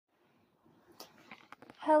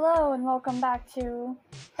Hello and welcome back to...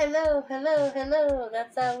 Hello, hello, hello.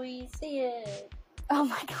 That's how we see it. Oh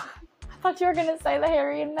my god. I thought you were going to say the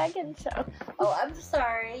Harry and Meghan show. Oh, I'm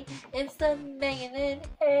sorry. It's the Meghan and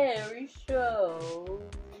Harry show.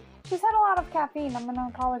 She's had a lot of caffeine. I'm going to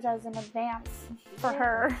apologize in advance for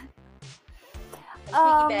her.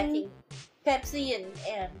 Piggybacking Pepsi and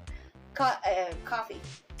coffee.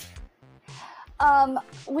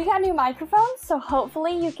 We got new microphones, so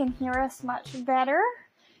hopefully you can hear us much better.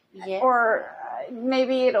 Yeah. Or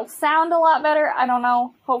maybe it'll sound a lot better. I don't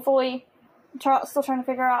know. Hopefully. I'm still trying to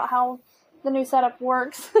figure out how the new setup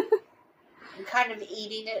works. I'm kind of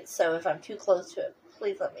eating it, so if I'm too close to it,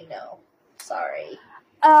 please let me know. Sorry.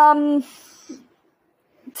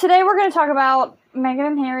 Today we're going to talk about Meghan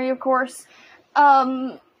and Harry, of course.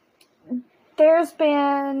 There's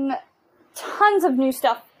been tons of new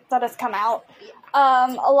stuff that has come out.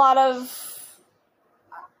 A lot of...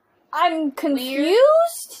 I'm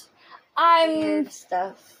confused. Weird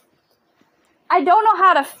stuff. I don't know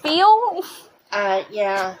how to feel.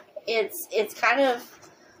 Yeah. It's kind of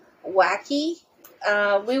wacky.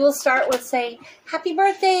 We will start with saying, Happy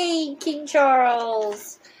birthday, King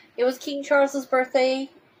Charles! It was King Charles's birthday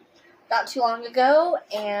not too long ago,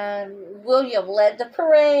 and William led the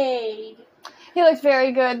parade. He looks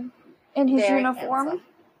very good in his uniform.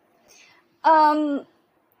 Handsome.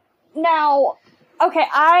 Now, okay,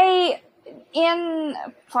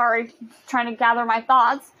 trying to gather my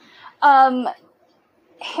thoughts.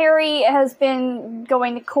 Harry has been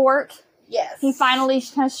going to court. Yes. He finally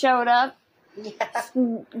has showed up. Yeah.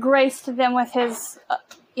 Graced them with his,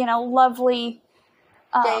 lovely...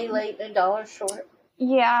 Day late and a dollar short.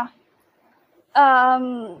 Yeah.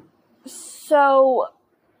 So,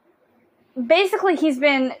 basically he's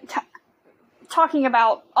been talking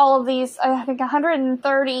about all of these, I think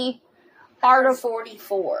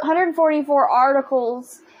 144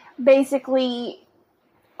 articles, basically,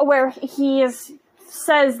 where he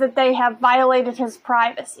says that they have violated his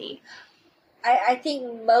privacy. I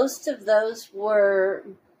think most of those were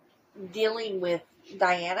dealing with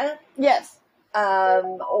Diana. Yes.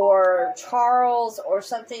 Or Charles or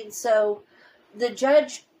something. So the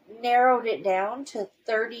judge narrowed it down to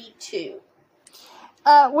 32.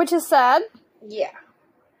 Which is sad. Yeah.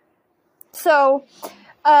 So,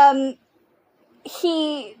 one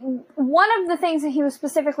of the things that he was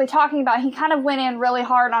specifically talking about, he kind of went in really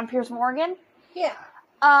hard on Piers Morgan. Yeah.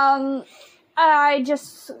 I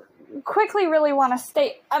just quickly really want to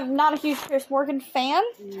state, I'm not a huge Piers Morgan fan.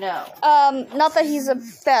 No. Not that he's a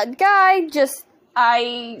bad guy, just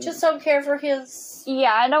don't care for his...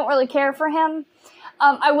 Yeah, I don't really care for him.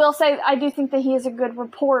 I will say, I do think that he is a good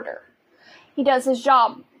reporter. He does his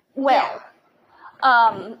job well.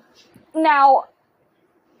 Yeah. Now,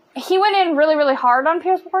 he went in really, really hard on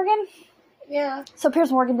Piers Morgan. Yeah. So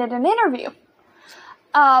Piers Morgan did an interview.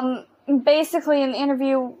 Basically, in the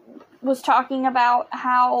interview, was talking about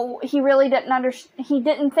how he really he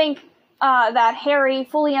didn't think that Harry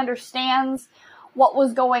fully understands what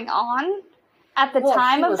was going on at the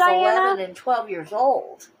time of Diana. He was 11 and 12 years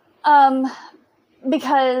old.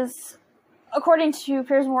 Because according to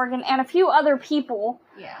Piers Morgan and a few other people,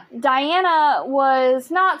 Diana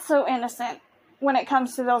was not so innocent when it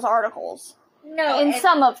comes to those articles. No, in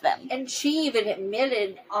some of them, and she even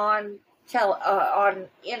admitted in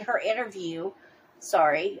her interview,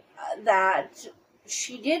 that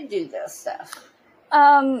she did do this stuff.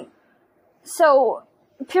 So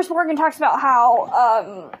Piers Morgan talks about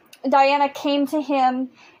how Diana came to him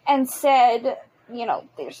and said,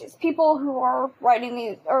 there's these people who are writing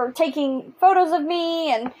these or taking photos of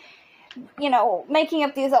me and, making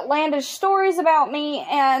up these outlandish stories about me.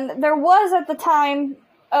 And there was at the time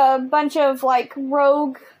a bunch of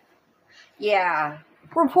rogue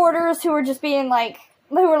reporters who were just being they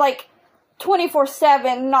were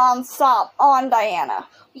 24/7 nonstop on Diana.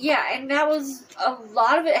 Yeah, and that was a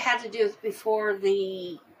lot of it had to do with before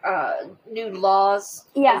the new laws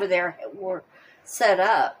over there were set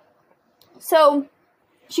up. So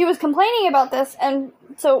she was complaining about this, and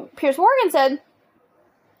so Piers Morgan said,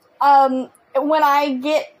 when I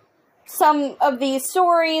get some of these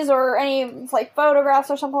stories or any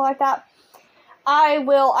photographs or something like that, I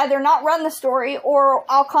will either not run the story or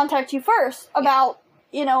I'll contact you first about,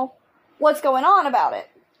 what's going on about it.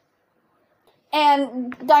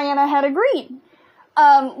 And Diana had agreed,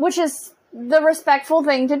 which is the respectful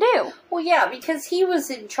thing to do. Well, yeah, because he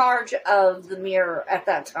was in charge of the Mirror at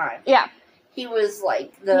that time. Yeah. He was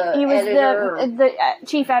the editor. The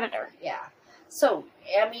chief editor. Yeah. So,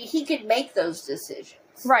 he could make those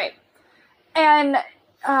decisions. Right. And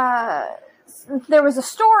there was a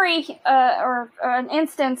story or an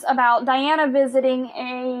instance about Diana visiting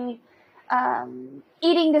a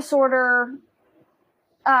eating disorder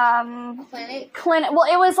clinic. Well,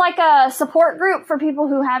 it was like a support group for people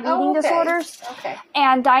who have eating disorders. Okay.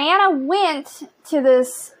 And Diana went to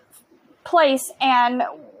this place and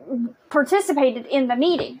participated in the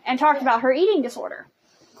meeting and talked about her eating disorder.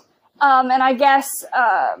 And I guess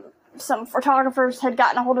some photographers had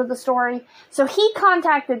gotten a hold of the story. So he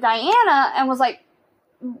contacted Diana and was like,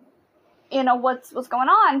 you know, what's going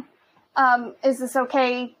on? Is this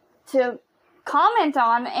okay to comment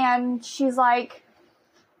on? And she's like,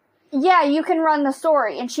 yeah, you can run the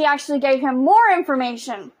story. And she actually gave him more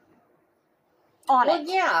information on it. Well,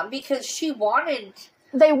 yeah, because she wanted...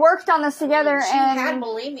 They worked on this together, she and... She had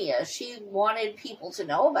bulimia. She wanted people to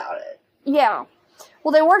know about it. Yeah.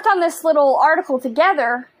 Well, they worked on this little article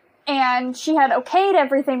together, and she had okayed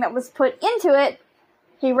everything that was put into it.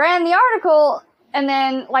 He ran the article, and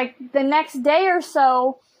then, like, the next day or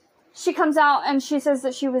so, she comes out and she says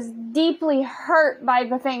that she was deeply hurt by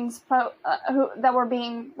the things that were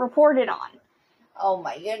being reported on. Oh,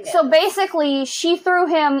 my goodness. So basically, she threw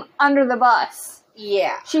him under the bus.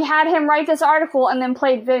 Yeah. She had him write this article and then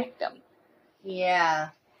played victim. Yeah.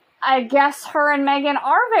 I guess her and Megan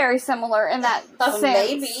are very similar in that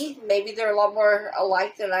sense. Maybe they're a lot more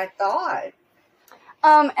alike than I thought.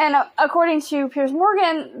 And according to Piers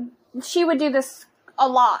Morgan, she would do this a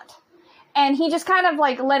lot. And he just kind of,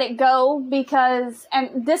 like, let it go because...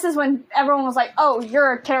 And this is when everyone was like, oh,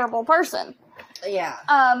 you're a terrible person. Yeah.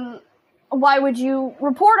 Why would you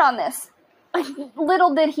report on this?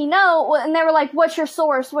 Little did he know. And they were like, what's your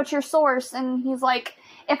source? What's your source? And he's like,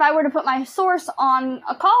 if I were to put my source on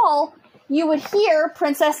a call, you would hear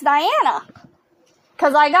Princess Diana.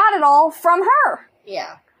 Because I got it all from her.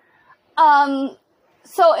 Yeah.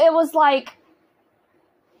 So it was like...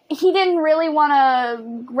 He didn't really want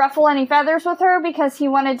to ruffle any feathers with her because he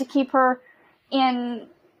wanted to keep her in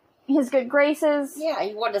his good graces. Yeah,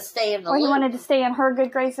 he wanted to stay in the loop. He wanted to stay in her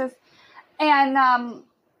good graces. And,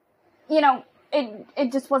 you know,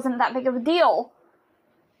 it just wasn't that big of a deal.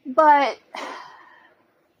 But,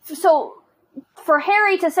 so, for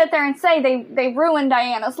Harry to sit there and say they ruined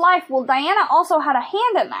Diana's life, well, Diana also had a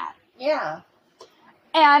hand in that. Yeah.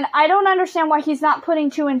 And I don't understand why he's not putting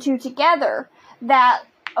two and two together that...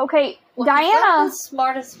 Okay, well, Diana... He's not the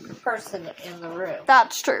smartest person in the room.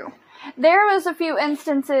 That's true. There was a few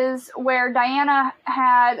instances where Diana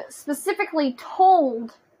had specifically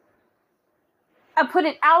told... put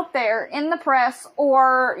it out there in the press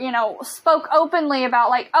or, you know, spoke openly about,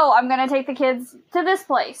 like, oh, I'm going to take the kids to this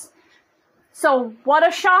place. So, what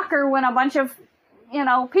a shocker when a bunch of, you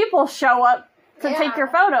know, people show up to take your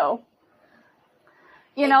photo.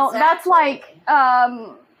 You know, that's like,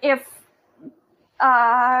 if...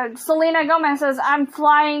 Selena Gomez says, I'm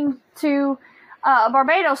flying to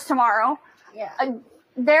Barbados tomorrow. Yeah.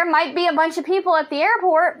 There might be a bunch of people at the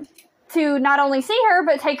airport to not only see her,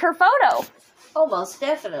 but take her photo. Oh, most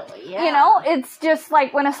definitely, yeah. You know, it's just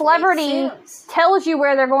like when a celebrity tells you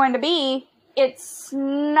where they're going to be, it's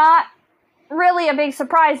not really a big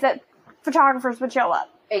surprise that photographers would show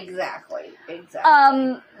up. Exactly.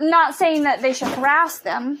 Not saying that they should harass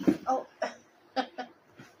them. Oh.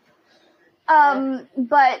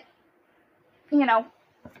 But, you know.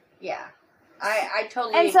 Yeah. I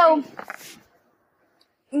totally and agree.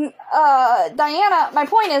 So, Diana, my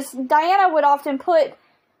point is, Diana would often put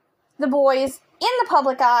the boys in the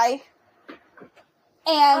public eye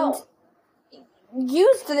and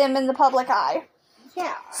used them in the public eye.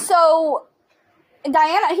 Yeah. So,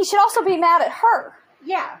 Diana, he should also be mad at her.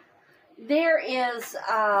 Yeah. There is,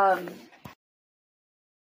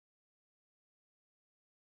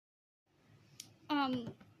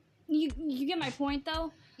 you get my point,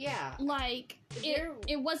 though? Yeah. Like,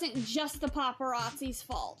 it wasn't just the paparazzi's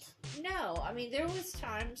fault. No, I mean, there was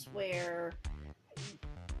times where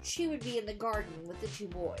she would be in the garden with the two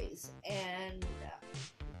boys and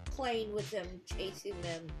playing with them, chasing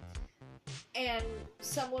them, and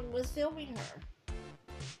someone was filming her.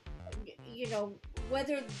 You know,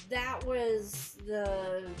 whether that was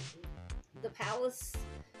the palace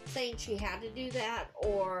saying she had to do that,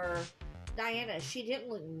 or Diana, she didn't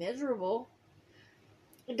look miserable.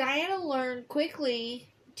 Diana learned quickly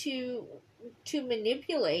to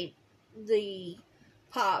manipulate the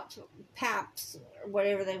paps, or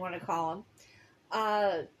whatever they want to call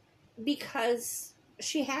them, because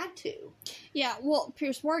she had to. Yeah, well,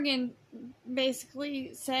 Piers Morgan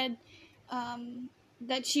basically said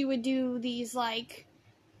that she would do these, like,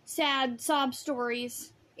 sad sob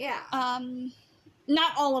stories. Yeah.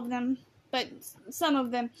 Not all of them, but some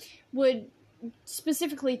of them would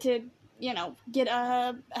specifically to get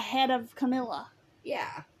ahead of Camilla.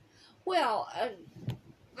 Yeah. Well,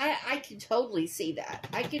 I can totally see that.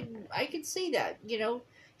 I can see that.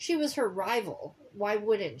 She was her rival. Why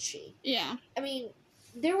wouldn't she? Yeah. I mean,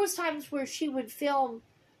 there was times where she would film.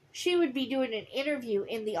 She would be doing an interview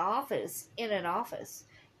in an office, in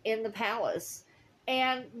the palace,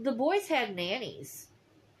 and the boys had nannies,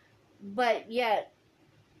 but yet,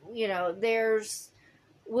 there's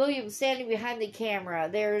William standing behind the camera.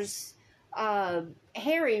 There's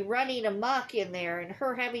Harry running amok in there, and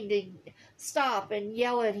her having to stop and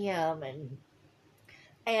yell at him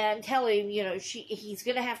and tell him, he's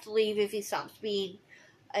going to have to leave if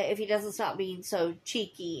he doesn't stop being so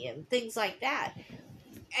cheeky and things like that.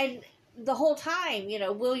 And the whole time,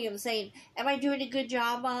 William saying, "Am I doing a good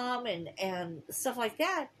job, Mom?" and stuff like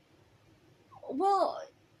that. Well,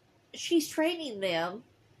 she's training them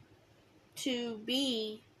to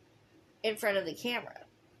be in front of the camera.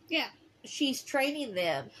 Yeah. She's training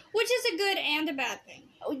them. Which is a good and a bad thing.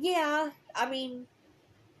 Oh, yeah. I mean,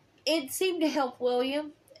 it seemed to help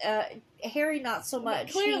William. Harry, not so much.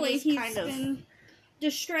 But clearly, he's been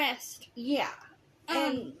distressed. Yeah.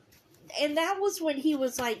 And that was when he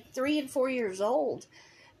was like 3 and 4 years old.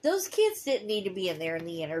 Those kids didn't need to be in there in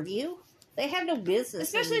the interview. They had no business.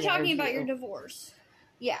 Especially talking about your divorce.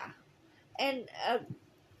 Yeah. And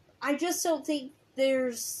I just don't think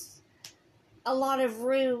there's a lot of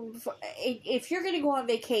room for, if you're going to go on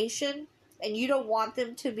vacation and you don't want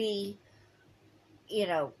them to be,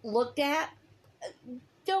 looked at,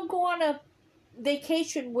 don't go on a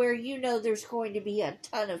vacation where there's going to be a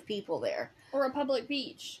ton of people there. Or a public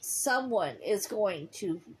beach. Someone is going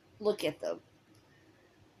to look at them.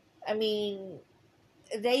 I mean,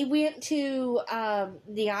 they went to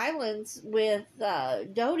the islands with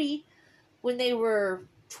Dodie when they were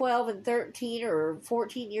 12 and 13 or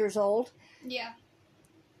 14 years old. Yeah.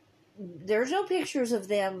 There's no pictures of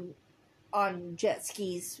them on jet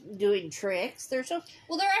skis doing tricks.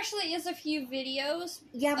 Well, there actually is a few videos.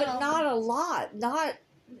 Yeah, but not a lot.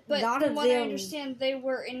 But not from of what them. I understand, they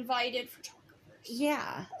were invited photographers.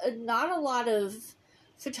 Yeah, not a lot of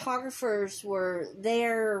photographers were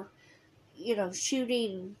there,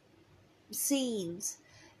 shooting scenes.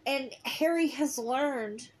 And Harry has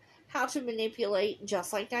learned how to manipulate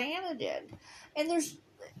just like Diana did. And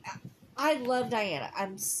I love Diana.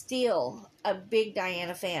 I'm still a big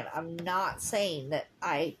Diana fan. I'm not saying that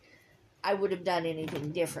I would have done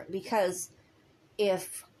anything different, because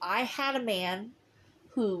if I had a man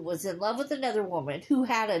who was in love with another woman, who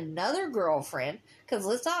had another girlfriend, because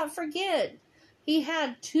let's not forget, he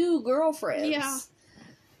had 2 girlfriends. Yeah.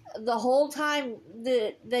 The whole time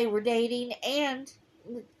that they were dating and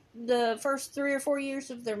the first 3 or 4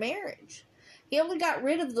 years of their marriage. He only got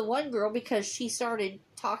rid of the one girl because she started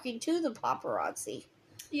talking to the paparazzi.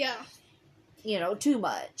 Yeah. Too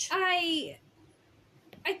much. I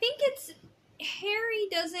think it's Harry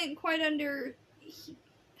doesn't quite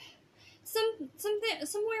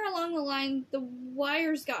somewhere along the line, the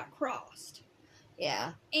wires got crossed.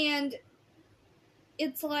 Yeah. And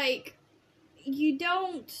it's like, he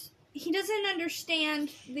doesn't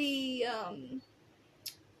understand the, I'm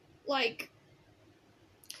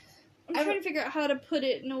trying to figure out how to put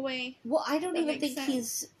it in a way. Well, I don't even think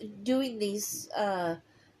he's doing these,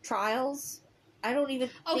 trials. I don't even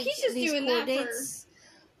think he's just doing that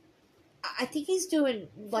I think he's doing,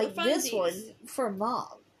 like, this one for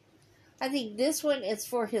Mom. I think this one is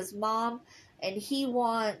for his mom, and he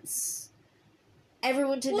wants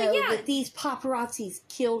everyone to know that these paparazzis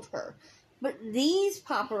killed her. But these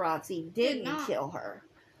paparazzi didn't kill her.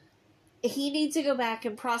 He needs to go back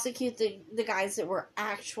and prosecute the guys that were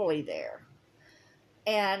actually there.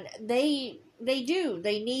 And they do.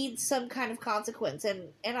 They need some kind of consequence.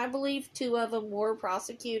 And I believe 2 of them were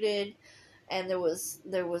prosecuted. And there was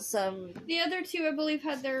some. The other 2, I believe,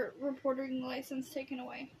 had their reporting license taken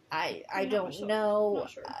away. I don't know.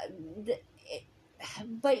 Not sure.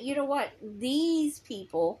 But you know what? These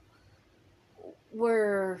people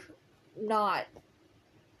were not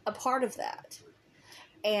a part of that.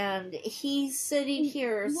 And he's sitting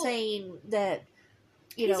here saying that,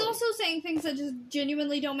 he's also saying things that just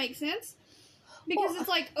genuinely don't make sense. Because it's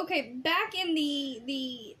like, okay, back in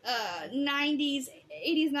the 90s,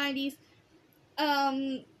 80s,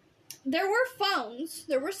 90s, there were phones.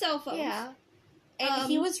 There were cell phones. Yeah. And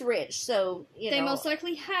he was rich, so, they most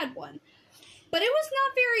likely had one. But it was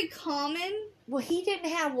not very common. Well, he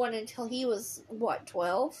didn't have one until he was,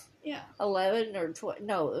 12? Yeah. 11 or 12.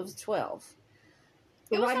 No, it was 12.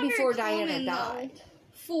 It was right not before very Diana common, died. Though,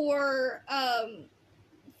 for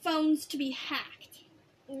phones to be hacked.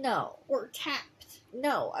 No. Or tapped. hacked.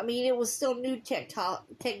 No, I mean, it was still new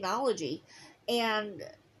technology. And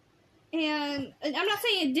I'm not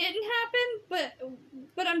saying it didn't happen,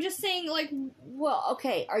 but I'm just saying, like, well,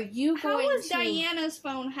 okay, are you how going was to... Diana's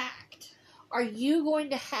phone hacked? Are you going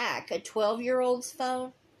to hack a 12-year-old's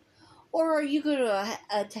phone? Or are you going to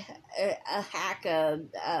hack a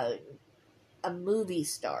movie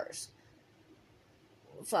star's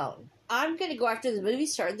phone? I'm going to go after the movie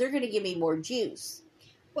star. They're going to give me more juice.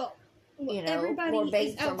 Well, You know, everybody more bang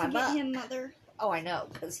is for out my to buck. get him, Mother. Oh, I know,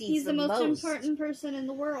 because He's the most important person in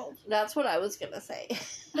the world. That's what I was going to say.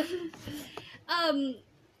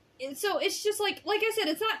 So it's just like I said,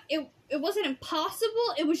 it's not, it wasn't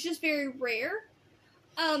impossible, it was just very rare.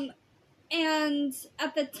 And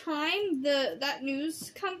at the time, that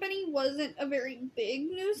news company wasn't a very big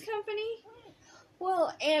news company.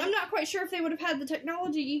 Well, and... I'm not quite sure if they would have had the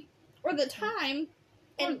technology or the time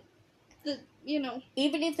or the,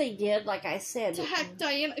 even if they did, like I said... to hack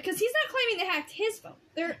Diana, because he's not claiming they hacked his phone.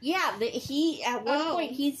 Yeah, at one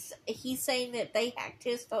point, he's saying that they hacked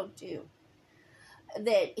his phone, too.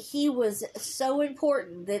 That he was so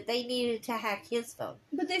important that they needed to hack his phone.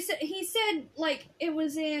 But he said, like, it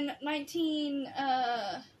was in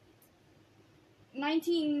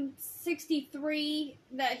 1963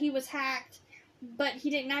 that he was hacked, but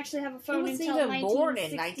he didn't actually have a phone until 1960s. He was even born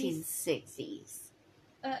in 1960s.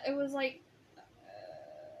 It was like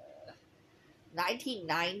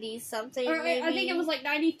 1990 something. Or I think it was like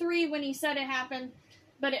 93 when he said it happened,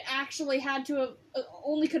 but it actually had to have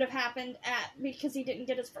only could have happened because he didn't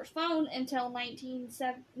get his first phone until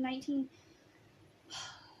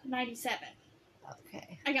 1997.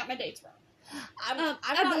 Okay, I got my dates wrong. I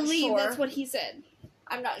believe sure. that's what he said.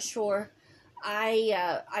 I'm not sure.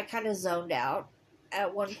 I kind of zoned out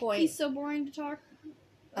at one point. He's so boring to talk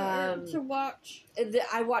to watch.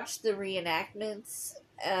 I watched the reenactments,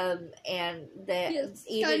 and that yes,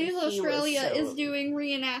 even Sky News Australia is doing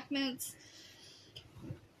reenactments.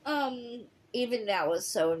 Even that was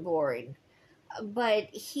so boring,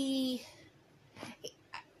 but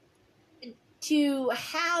to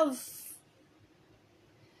have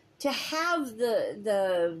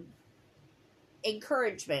the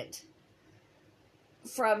encouragement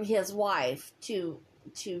from his wife to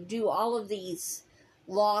do all of these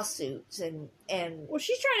lawsuits and well,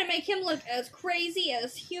 she's trying to make him look as crazy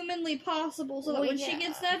as humanly possible so that when she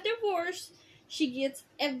gets that divorce, she gets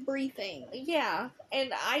everything. Yeah,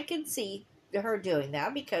 and I can see her doing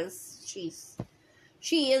that because she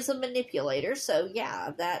is a manipulator, so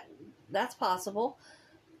yeah, that's possible.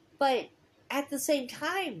 But at the same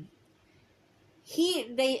time,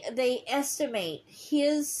 they estimate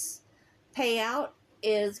his payout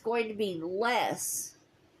is going to be less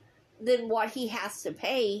than what he has to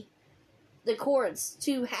pay the courts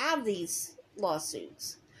to have these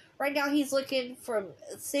lawsuits. Right now, he's looking from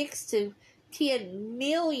 $6 to $10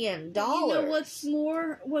 million. You know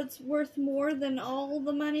what's worth more than all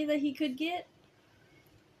the money that he could get?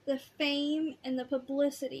 The fame and the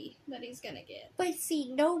publicity that he's gonna get. But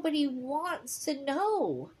see, nobody wants to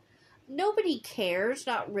know. Nobody cares,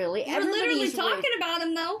 not really. We're literally talking about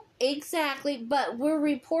him, though. Exactly, but we're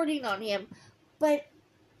reporting on him. But,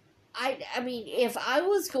 I mean, if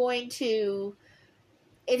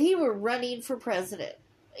he were running for president,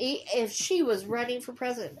 if she was running for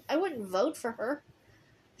president, I wouldn't vote for her.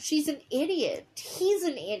 She's an idiot. He's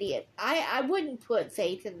an idiot. I wouldn't put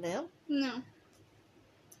faith in them. No.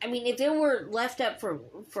 I mean, if it were left up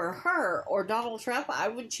for her or Donald Trump, I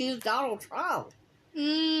would choose Donald Trump.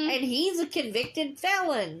 And he's a convicted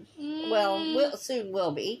felon. Well, soon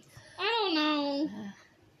will be. I don't know.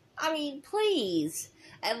 I mean, please.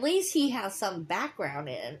 At least he has some background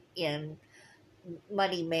in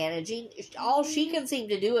money managing. All she can seem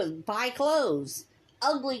to do is buy clothes.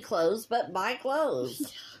 Ugly clothes, but buy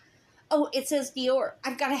clothes. Oh, it says Dior.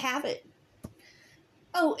 I've got to have it.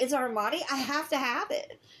 Oh, it's Armani. I have to have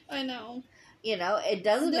it. I know. You know, it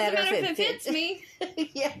doesn't matter if it fits me.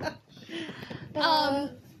 Yeah.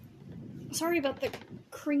 Sorry about the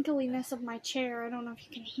crinkliness of my chair. I don't know if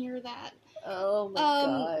you can hear that. Oh my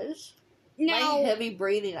gosh. Now, my heavy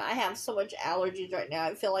breathing. I have so much allergies right now.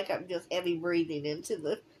 I feel like I'm just heavy breathing into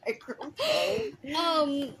the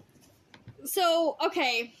microphone. So,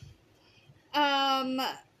 okay.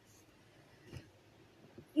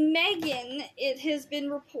 Megan, it has been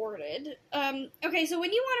reported. Okay, so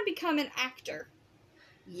when you want to become an actor.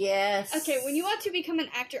 Yes. Okay, when you want to become an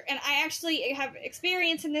actor, and I actually have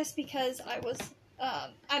experience in this because I was,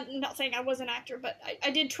 I'm not saying I was an actor, but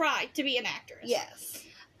I did try to be an actress. Yes.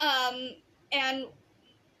 And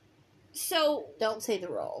so... Don't say the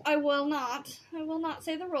role. I will not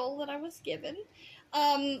say the role that I was given.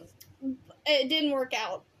 It didn't work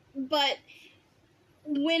out. But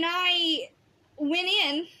when I went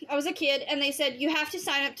in, I was a kid, and they said, you have to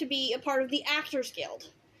sign up to be a part of the Actors Guild.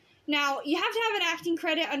 Now, you have to have an acting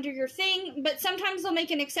credit under your thing, but sometimes they'll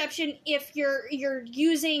make an exception if you're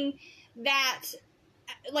using that,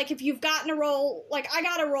 like if you've gotten a role, like I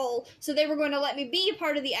got a role, so they were going to let me be a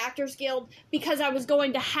part of the Actors Guild because I was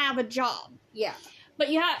going to have a job. Yeah. But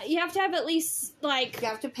you have to have at least, like... You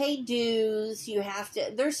have to pay dues, you have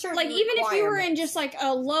to... There's certain like, even if you were in just, like,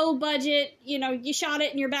 a low budget, you know, you shot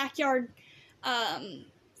it in your backyard,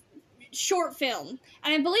 short film,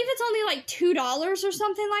 and I believe it's only like $2 or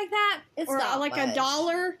something like that, it's or not like much.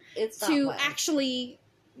 $1 It's to not much. actually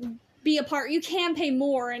be a part. You can pay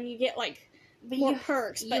more, and you get like more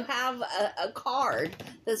perks. But you have a card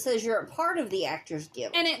that says you're a part of the Actors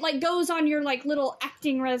Guild, and it like goes on your like little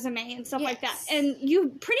acting resume and stuff like that. Yes. And you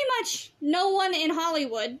pretty much, no one in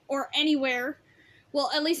Hollywood or anywhere,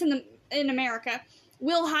 well, at least in America,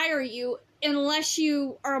 will hire you unless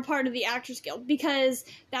you are a part of the Actors Guild, because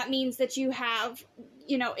that means that you have,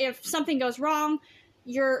 you know, if something goes wrong,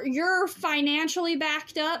 you're financially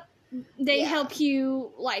backed up. They help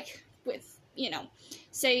you, like, with, you know,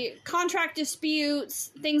 say contract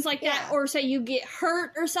disputes, things like that, or say you get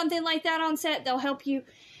hurt or something like that on set, they'll help you.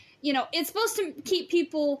 You know, it's supposed to keep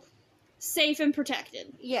people safe and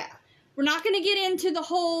protected. Yeah. We're not going to get into the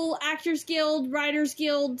whole Actors Guild, Writers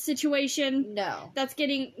Guild situation. No.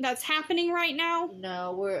 That's happening right now.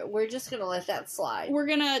 No, we're just going to let that slide. We're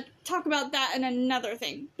going to talk about that in another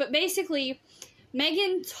thing. But basically,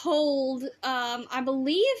 Megan told, I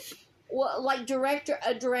believe... Well, like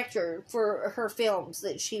a director for her films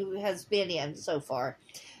that she has been in so far,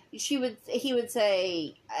 he would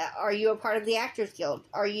say, "Are you a part of the Actors Guild?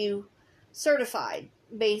 Are you certified?"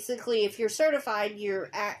 Basically, if you're certified, you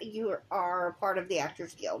are a part of the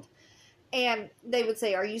Actors Guild. And they would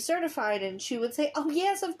say, "Are you certified?" And she would say, "Oh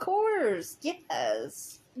yes, of course,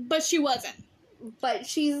 yes." But she wasn't. But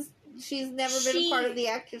she's never been a part of the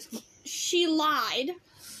Actors Guild. She lied.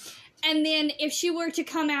 And then if she were to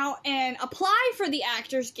come out and apply for the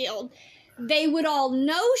Actors Guild, they would all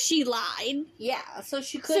know she lied. Yeah, so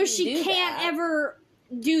she couldn't So she can't ever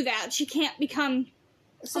do that. She can't become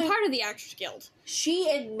a part of the Actors Guild. She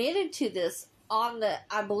admitted to this on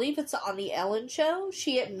I believe it's on the Ellen Show.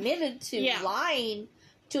 She admitted to lying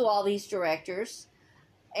to all these directors.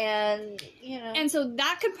 And, you know. And so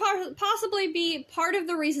that could possibly be part of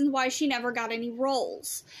the reasons why she never got any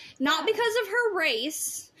roles. Not because of her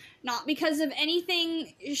race... Not because of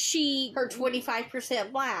anything Her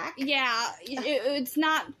 25% black. Yeah, it's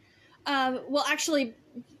not... well, actually,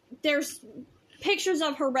 there's pictures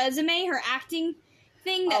of her resume, her acting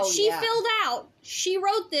thing that she filled out. She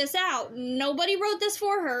wrote this out. Nobody wrote this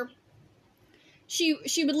for her. She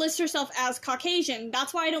would list herself as Caucasian.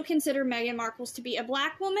 That's why I don't consider Meghan Markle to be a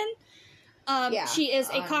black woman. She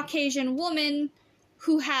is a Caucasian woman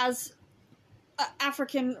who has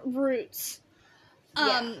African roots.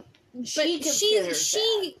 But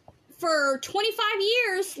she for 25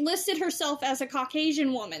 years listed herself as a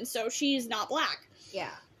Caucasian woman, so she's not black.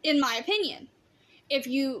 Yeah. In my opinion. If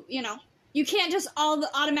you can't just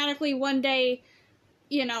automatically one day,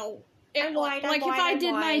 you know, if I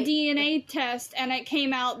did my DNA test and it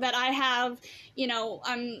came out that I have, you know,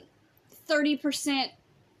 I'm 30%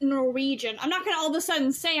 Norwegian, I'm not going to all of a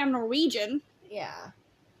sudden say I'm Norwegian. Yeah.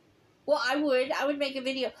 Well, I would make a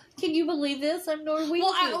video. Can you believe this? I'm Norwegian.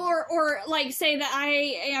 Well, or like say that I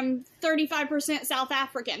am 35% South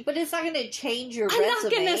African. But it's not going to change your resume. I'm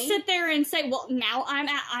not going to sit there and say, well, now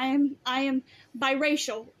I am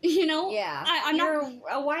biracial. You know? Yeah. You're not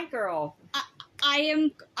a white girl.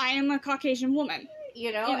 I am a Caucasian woman.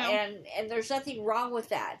 You know? And there's nothing wrong with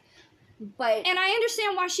that. And I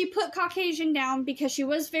understand why she put Caucasian down, because she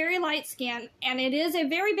was very light-skinned, and it is a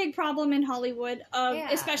very big problem in Hollywood,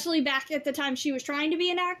 especially back at the time she was trying to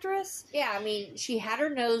be an actress. Yeah, I mean, she had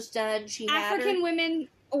her nose done. African women,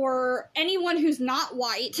 or anyone who's not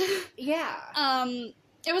white. Yeah.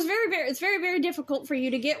 It's very, very difficult for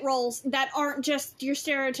you to get roles that aren't just your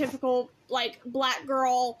stereotypical, like, black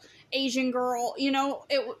girl, Asian girl, you know,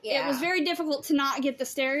 it was very difficult to not get the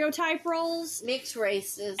stereotype roles. Mixed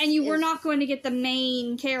races. And you were not going to get the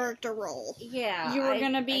main character role. Yeah. You were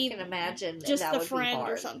going to be I can imagine just the friend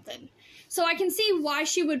or something. So I can see why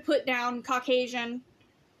she would put down Caucasian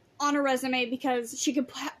on a resume, because she could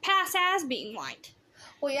pass as being white.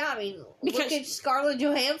 Well, yeah, I mean, look at Scarlett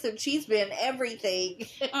Johansson. She's been everything.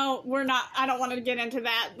 Oh, I don't want to get into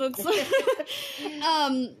that.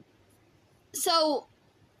 So...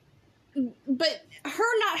 But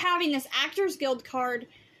her not having this Actors Guild card,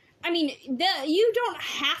 I mean, you don't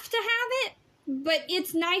have to have it, but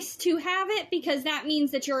it's nice to have it because that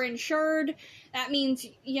means that you're insured. That means,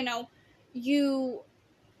 you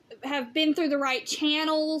have been through the right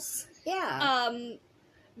channels. Yeah.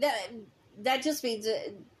 That just means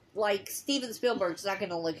that, like, Steven Spielberg's not going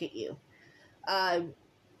to look at you.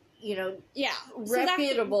 Yeah.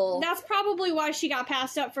 Reputable. So that's probably why she got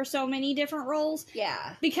passed up for so many different roles.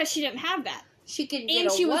 Yeah. Because she didn't have that. She could get and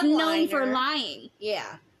a she was one-liner. known for lying. Yeah.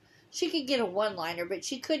 She could get a one-liner, but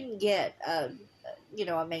she couldn't get, a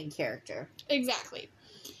main character. Exactly.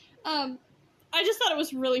 I just thought it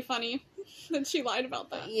was really funny that she lied about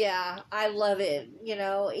that. Yeah, I love it.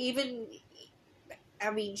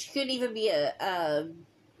 She couldn't even be a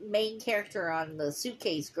main character on the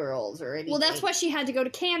Suitcase Girls or anything. Well, that's why she had to go to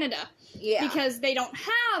Canada. Yeah. Because they don't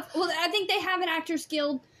have... Well, I think they have an Actors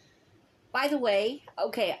Guild. By the way,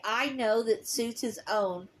 okay, I know that Suits is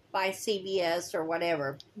owned by CBS or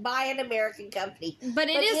whatever, by an American company. But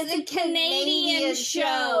it is a Canadian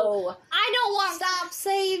show. I don't want... Stop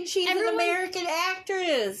saying she's an American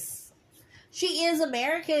actress. She is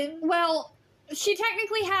American. Well, she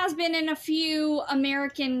technically has been in a few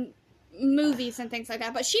American movies and things like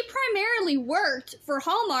that, but she primarily worked for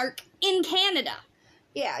Hallmark in Canada.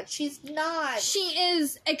 Yeah, she's not... She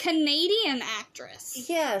is a Canadian actress.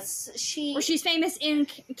 Yes, Or she's famous in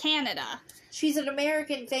Canada. She's an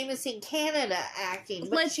American famous in Canada acting,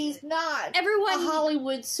 but she's not a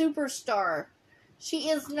Hollywood superstar. She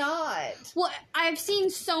is not. Well, I've seen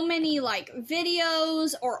so many,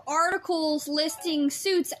 videos or articles listing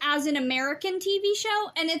Suits as an American TV show,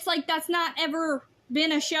 and it's like, that's not ever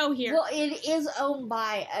been a show here. Well, it is owned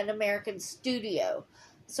by an American studio,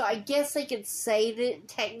 so I guess they could say that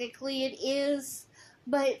technically it is,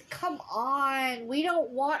 but come on. We don't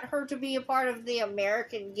want her to be a part of the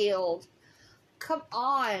American Guild. Come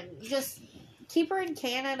on. Just keep her in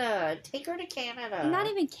Canada. Take her to Canada. Not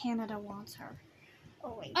even Canada wants her.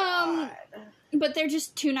 Oh my god. But they're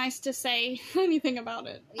just too nice to say anything about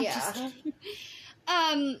it. Yeah.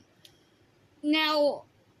 Now,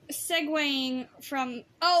 segueing from...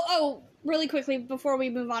 really quickly, before we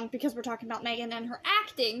move on, because we're talking about Megan and her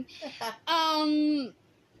acting,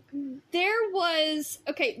 there was...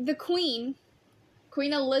 Okay, the Queen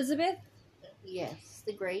Elizabeth... Yes,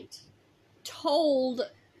 the great... told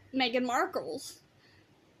Meghan Markle's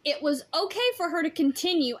it was okay for her to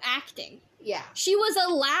continue acting. Yeah. She was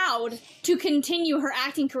allowed to continue her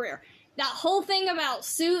acting career. That whole thing about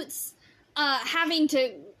Suits having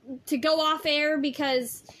to go off air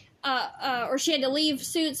because, or she had to leave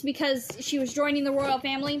Suits because she was joining the royal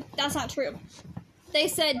family, that's not true. They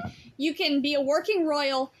said, you can be a working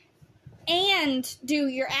royal and do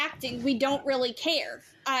your acting. We don't really care.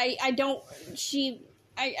 I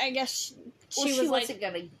guess... She wasn't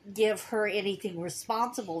going to give her anything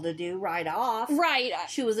responsible to do right off. Right.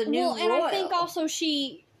 She was a new royal. And I think also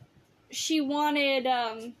she wanted,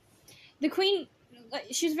 the Queen,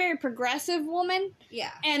 she's a very progressive woman.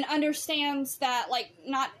 Yeah. And understands that,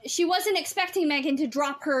 she wasn't expecting Meghan to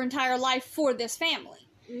drop her entire life for this family.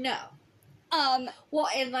 No. Well,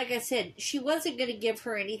 and like I said, she wasn't going to give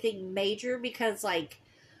her anything major because,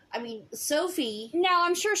 Sophie... Now,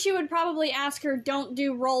 I'm sure she would probably ask her, don't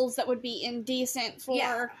do roles that would be indecent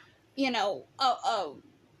for,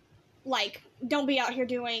 don't be out here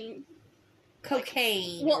doing...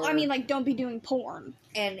 cocaine. Don't be doing porn.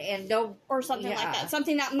 And don't... Or something like that.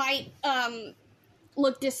 Something that might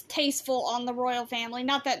look distasteful on the royal family.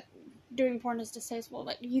 Not that doing porn is distasteful,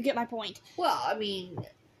 but you get my point. Well,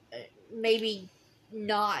 maybe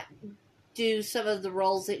not... do some of the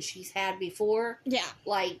roles that she's had before. Yeah.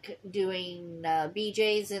 Like doing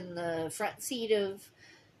BJs in the front seat of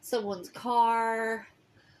someone's car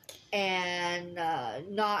and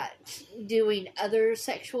not doing other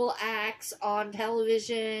sexual acts on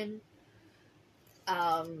television.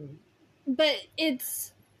 But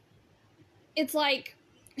it's like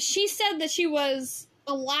she said that she was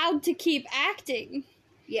allowed to keep acting.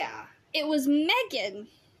 Yeah. It was Meghan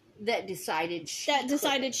that decided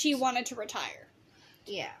she wanted to retire.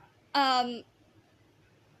 Yeah.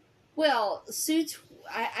 Well, Suits,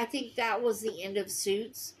 I think that was the end of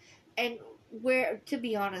Suits. And to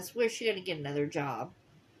be honest, where's she going to get another job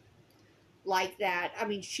like that?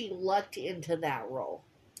 She lucked into that role.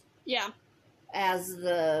 Yeah. As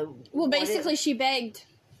the... Well, basically she begged.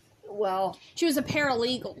 Well... She was a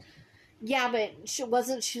paralegal. Yeah, but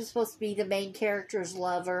wasn't she supposed to be the main character's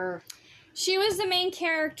lover? She was the main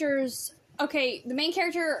character's... Okay, the main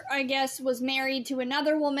character, I guess, was married to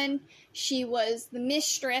another woman. She was the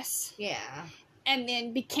mistress. Yeah. And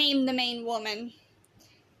then became the main woman.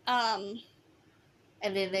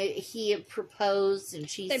 And then he had proposed, and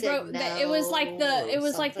she said no. It was like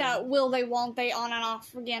something. that will they won't they on and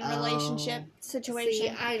off again relationship situation. See,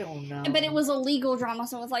 I don't know. But it was a legal drama,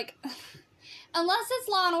 so it was like, unless it's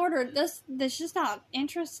Law and Order, this just not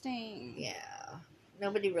interesting. Yeah,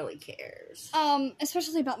 nobody really cares.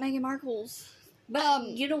 Especially about Meghan Markle's. But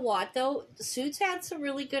you know what though, Suits had some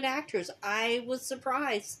really good actors. I was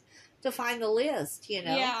surprised to find the list. You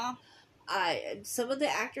know. Yeah. Some of the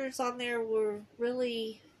actors on there were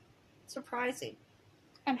really surprising.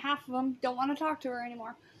 And half of them don't want to talk to her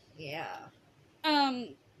anymore. Yeah.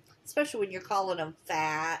 Especially when you're calling them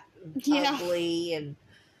fat and ugly and,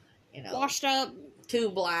 washed up. Too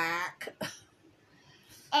black.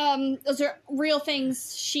 Those are real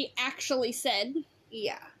things she actually said.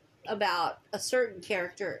 Yeah. About a certain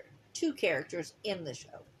character, 2 characters in the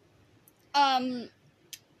show.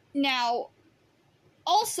 Now,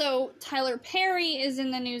 also, Tyler Perry is in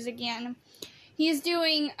the news again. He's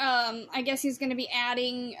doing, I guess he's going to be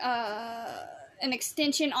adding an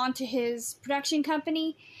extension onto his production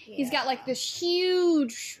company. Yeah. He's got, like, this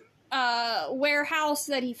huge warehouse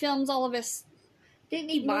that he films all of his Didn't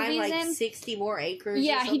he buy, like, 60 more acres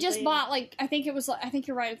Yeah, he just bought, like, I think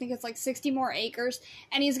you're right, I think it's, like, 60 more acres.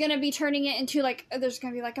 And he's going to be turning it into, like, there's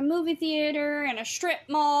going to be, like, a movie theater and a strip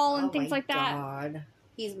mall and things like that. Oh, my God.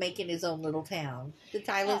 He's making his own little town. The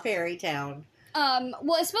Tyler Perry town.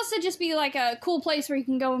 Well, it's supposed to just be like a cool place where you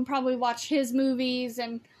can go and probably watch his movies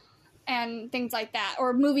and things like that.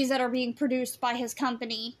 Or movies that are being produced by his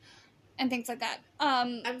company and things like that.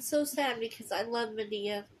 I'm so sad because I love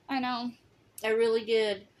Medea. I know. I really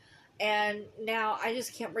did. And now I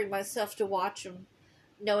just can't bring myself to watch him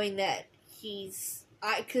knowing that because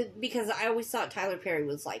I always thought Tyler Perry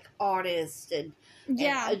was like honest and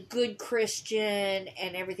a good Christian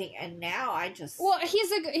and everything, and now I just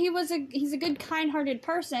he's a good, kind-hearted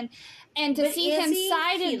person, and to see him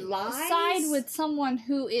side with someone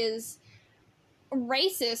who is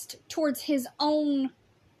racist towards his own,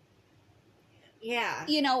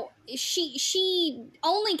 she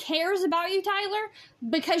only cares about you, Tyler,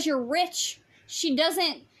 because you're rich. She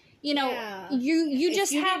doesn't, you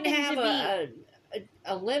just happen to be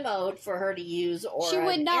a limo for her to use, or she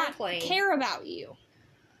would not airplane, care about you,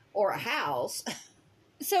 or a house.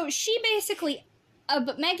 So she basically,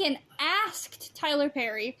 but Meghan asked Tyler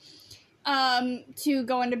Perry to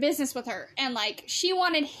go into business with her, and like she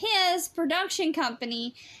wanted his production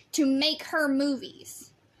company to make her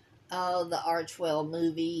movies. Oh, the Archwell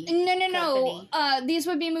movie. No. These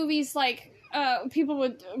would be movies like people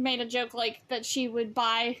would made a joke like that she would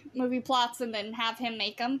buy movie plots and then have him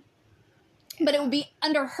make them. But it would be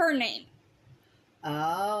under her name.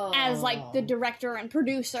 Oh. As, like, the director and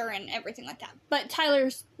producer and everything like that. But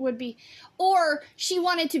Tyler's would be... Or she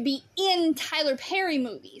wanted to be in Tyler Perry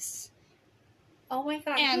movies. Oh, my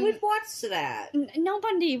God. Who would watch that?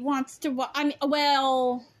 Nobody wants to watch... I mean,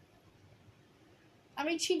 well... I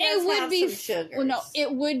mean, she does have some sugars. Well, no,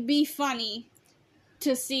 it would be funny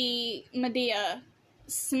to see Medea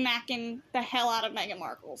smacking the hell out of Meghan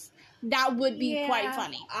Markle's. That would be quite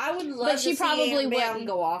funny. I would love to see him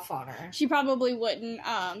go off on her. She probably wouldn't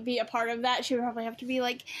be a part of that. She would probably have to be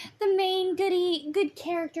like the main good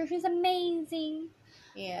character who's amazing.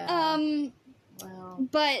 Yeah.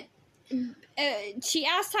 But she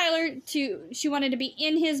asked Tyler she wanted to be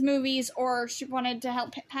in his movies, or she wanted to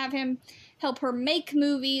have him help her make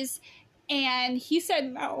movies, and he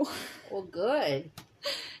said no. Well, good.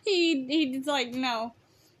 He's like, no.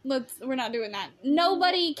 We're not doing that.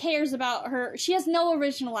 Nobody cares about her. She has no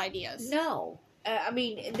original ideas. No. I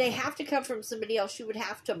mean, they have to come from somebody else. She would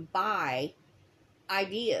have to buy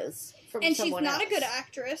ideas from someone else. And she's not a good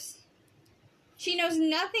actress. She knows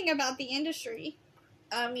nothing about the industry.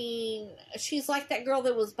 I mean, she's like that girl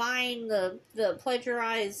that was buying the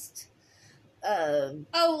plagiarized...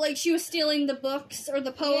 like she was stealing the books or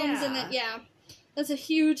the poems and then, That's a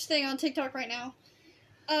huge thing on TikTok right now.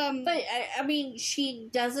 But, I mean, she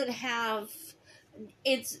doesn't have...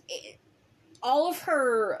 all of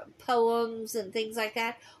her poems and things like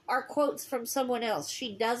that are quotes from someone else.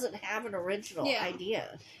 She doesn't have an original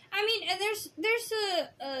idea. I mean, and there's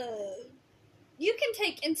you can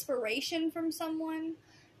take inspiration from someone.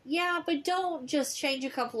 Yeah, but don't just change a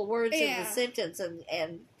couple of words in the sentence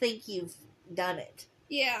and think you've done it.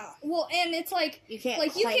 Yeah, well, and it's like you can't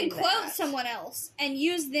you can that. quote someone else and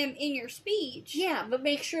use them in your speech. Yeah, but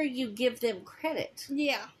make sure you give them credit.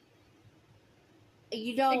 Yeah,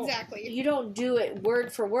 you don't exactly. You don't do it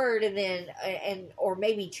word for word and then or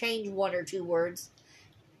maybe change one or two words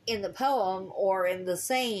in the poem or in the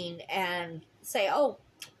saying and say, "Oh,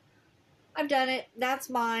 I've done it. That's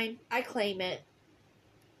mine. I claim it."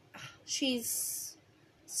 She's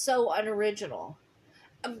so unoriginal.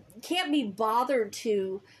 Can't be bothered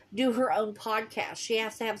to do her own podcast. She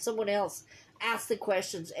has to have someone else ask the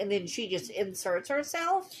questions, and then she just inserts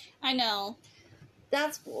herself. I know.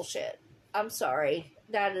 That's bullshit. I'm sorry.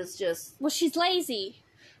 That is just... Well, she's lazy.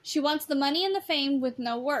 She wants the money and the fame with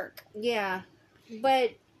no work. Yeah.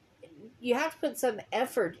 But you have to put some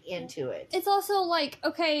effort into it. It's also like,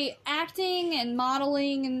 okay, acting and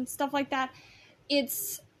modeling and stuff like that,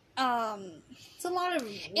 it's a lot of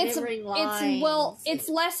remembering lines. It's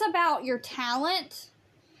less about your talent.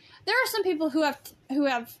 There are some people who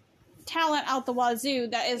have talent out the wazoo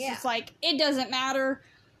that is just like, it doesn't matter,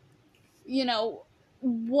 you know,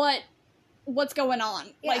 what's going on.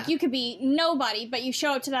 Yeah. Like, you could be nobody, but you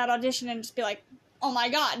show up to that audition and just be like, oh my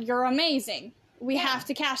god, you're amazing. We have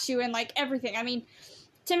to cast you in, like, everything. I mean,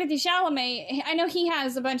 Timothée Chalamet, I know he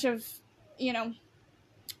has a bunch of, you know,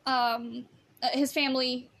 his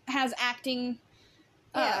family has acting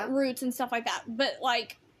roots and stuff like that. But,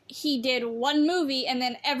 like, he did one movie, and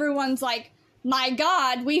then everyone's like, my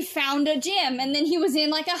god, we found a gem. And then he was in,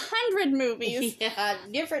 like, 100 movies. Yeah,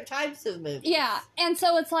 different types of movies. Yeah, and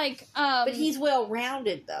so it's like... but he's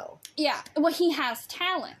well-rounded, though. Yeah, well, he has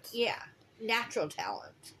talent. Yeah, natural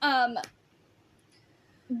talent.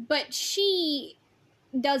 But she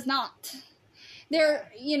does not.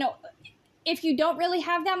 You know, if you don't really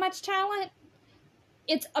have that much talent,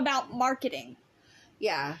 it's about marketing.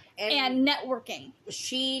 Yeah. And networking.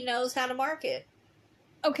 She knows how to market.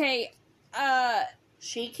 Okay,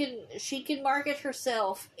 she can market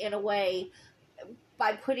herself in a way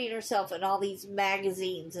by putting herself in all these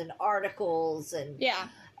magazines and articles and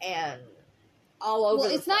all over the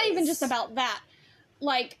place. It's not even just about that.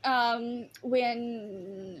 Like,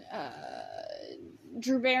 when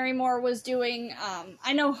Drew Barrymore was doing,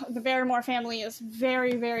 I know the Barrymore family is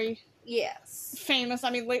very, very famous. I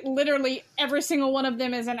mean, literally every single one of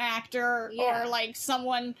them is an actor or, like,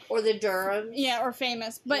 someone... Or the Durhams. Yeah, or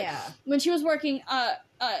famous. But when she was working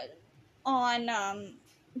on,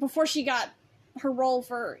 before she got her role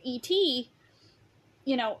for E.T.,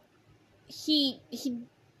 you know, he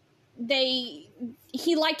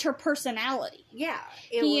liked her personality. Yeah.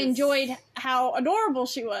 He enjoyed how adorable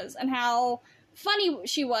she was and how funny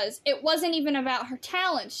she was. It wasn't even about her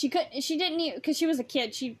talent. She didn't even, because she was a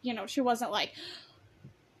kid. She wasn't like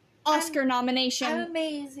Oscar nomination. I'm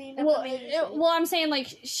amazing. Well, I'm saying, like,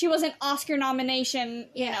 she wasn't Oscar nomination,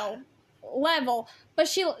 you know, level, but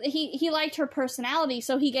he liked her personality,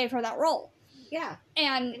 so he gave her that role. Yeah.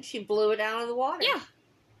 And she blew it out of the water. Yeah.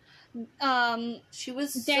 She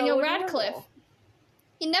was Daniel so Radcliffe. adorable.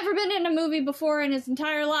 He'd never been in a movie before in his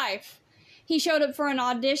entire life. He showed up for an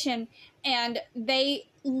audition, and they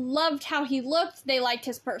loved how he looked. They liked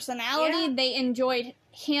his personality. Yeah. They enjoyed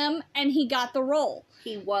him, and he got the role.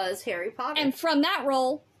 He was Harry Potter. And from that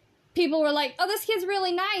role, people were like, oh, this kid's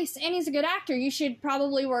really nice, and he's a good actor. You should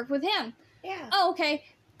probably work with him. Yeah. Oh, okay.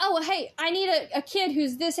 Oh, well, hey, I need a kid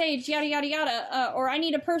who's this age, yada, yada, yada. Or I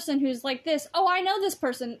need a person who's like this. Oh, I know this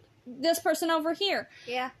person over here.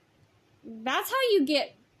 Yeah. That's how you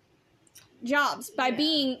get jobs, by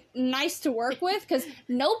being nice to work with, because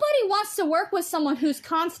nobody wants to work with someone who's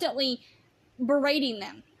constantly berating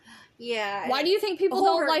them. Yeah. Why do you think people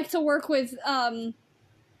don't like to work with,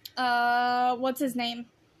 what's his name?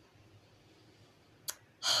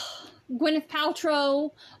 Gwyneth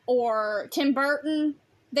Paltrow or Tim Burton?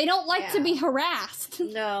 They don't like to be harassed.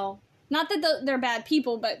 No. Not that they're bad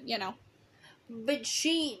people, but, you know. But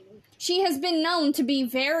she has been known to be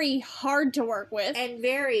very hard to work with. And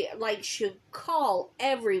very, like, she'll call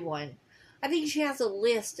everyone. I think she has a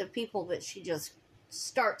list of people that she just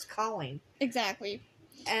starts calling. Exactly.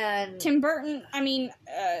 And Tim Burton, I mean,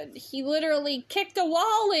 he literally kicked a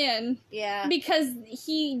wall in. Yeah. Because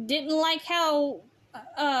he didn't like how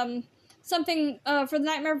something for The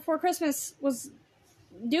Nightmare Before Christmas was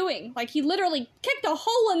doing. Like, he literally kicked a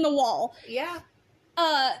hole in the wall. Yeah.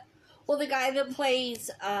 Well, the guy that plays,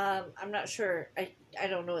 I'm not sure, I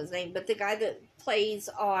don't know his name, but the guy that plays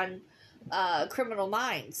on Criminal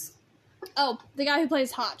Minds. Oh, the guy who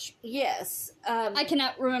plays Hotch. Yes. I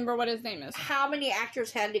cannot remember what his name is. How many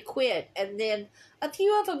actors had to quit, and then a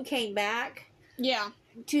few of them came back. Yeah.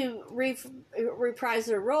 To reprise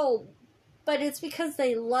their role, but it's because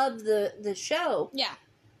they love the show. Yeah.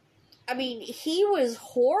 I mean, he was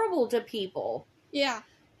horrible to people. Yeah.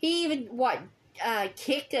 He even,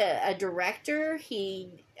 kicked a director.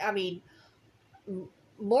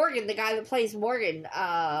 Morgan, the guy that plays Morgan,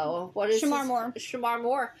 what is Shamar Moore. Shamar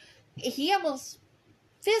Moore. He almost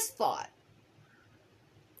fist fought.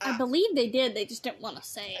 I believe they did. They just didn't want to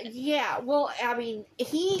say it. Yeah, well, I mean,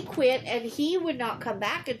 he quit, and he would not come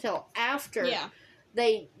back until after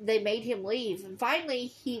they made him leave. And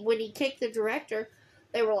finally, when he kicked the director,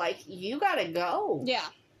 they were like, "You gotta go." Yeah.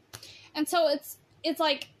 And so it's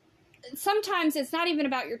like, sometimes it's not even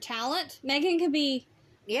about your talent. Megan could be,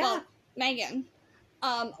 well, Megan.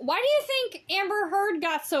 Why do you think Amber Heard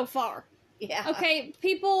got so far? Yeah. Okay,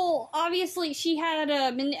 people, obviously, she had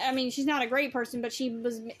she's not a great person, but she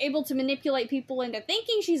was able to manipulate people into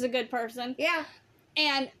thinking she's a good person. Yeah.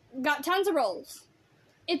 And got tons of roles.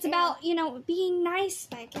 It's about, being nice,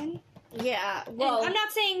 Megan. Yeah, well... And I'm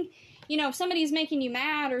not saying, if somebody's making you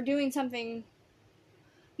mad or doing something...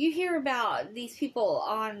 You hear about these people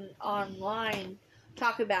online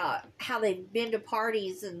talk about how they've been to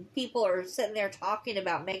parties and people are sitting there talking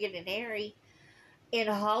about Meghan and Harry in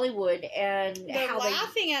Hollywood and they're how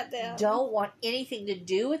laughing at them. Don't want anything to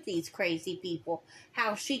do with these crazy people.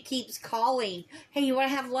 How she keeps calling, "Hey, you want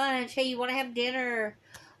to have lunch? Hey, you want to have dinner?"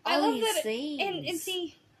 All I love these that. things. And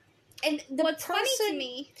see, and what's funny to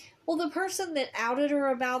me... Well, the person that outed her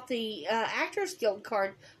about the Actors Guild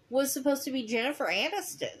card was supposed to be Jennifer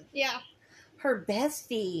Aniston. Yeah. Her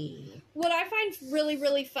bestie. What I find really,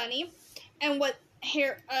 really funny, and what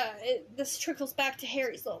this trickles back to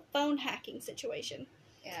Harry's little phone hacking situation.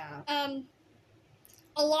 Yeah.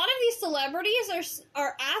 A lot of these celebrities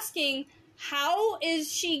are asking, how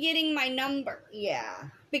is she getting my number? Yeah.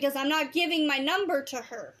 Because I'm not giving my number to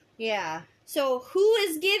her. Yeah. So who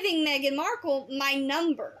is giving Meghan Markle my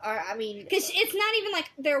number? Because it's not even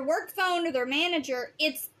like their work phone or their manager.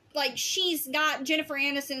 It's like she's got Jennifer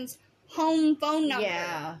Aniston's home phone number.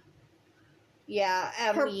 Yeah. Yeah.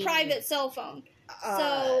 Her private cell phone.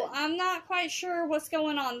 So I'm not quite sure what's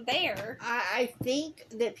going on there. I think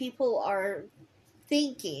that people are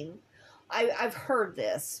thinking... I've heard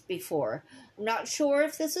this before. I'm not sure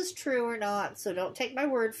if this is true or not, so don't take my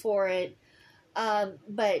word for it.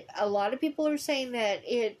 But a lot of people are saying that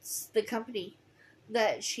it's the company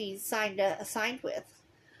that she signed with.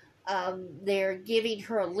 They're giving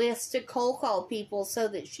her a list to cold call people so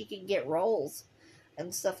that she can get roles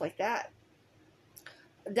and stuff like that.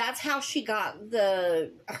 That's how she got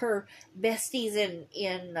her besties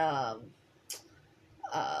in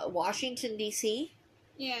Washington, D.C.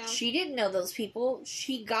 Yeah. She didn't know those people.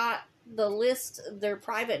 She got the list, their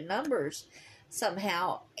private numbers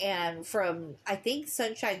somehow, and from, I think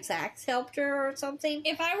Sunshine Sachs helped her or something.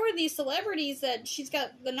 If I were these celebrities that she's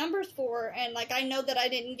got the numbers for, and I know that I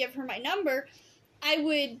didn't give her my number, I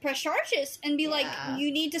would press charges and be like,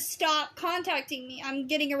 you need to stop contacting me. I'm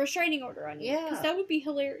getting a restraining order on you. Yeah. Because that would be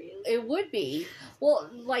hilarious. It would be.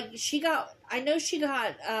 Well, I know she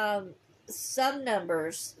got some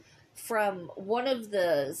numbers from one of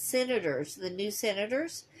the senators, the new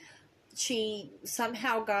senators. She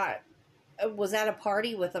somehow was at a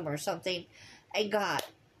party with them or something and got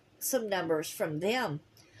some numbers from them.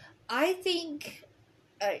 I think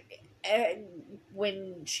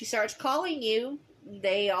when she starts calling you,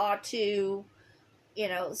 they ought to,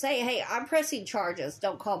 say, "Hey, I'm pressing charges.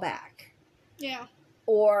 Don't call back." Yeah.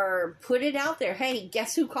 Or put it out there. "Hey,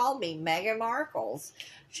 guess who called me? Meghan Markle's.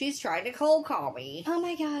 She's trying to cold call me." Oh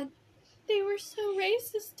my God. They were so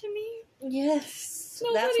racist to me. Yes.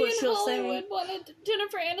 Nobody that's what in she'll Hollywood say. wanted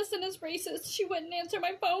Jennifer Aniston as racist. She wouldn't answer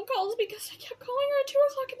my phone calls because I kept calling her at 2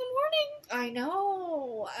 o'clock in the morning. I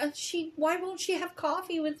know. Why won't she have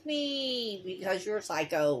coffee with me? Because you're a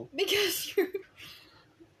psycho. Because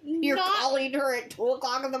you're calling her at 2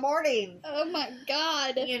 o'clock in the morning. Oh my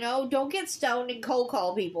God. Don't get stoned and cold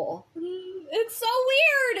call people. It's so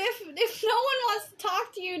weird. If no one wants to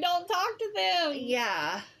talk to you, don't talk to them.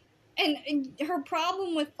 Yeah. And her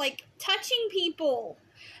problem with, touching people.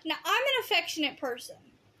 Now, I'm an affectionate person.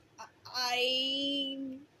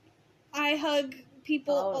 I hug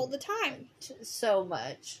people all the time. So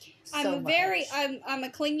much. I'm a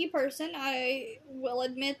clingy person. I will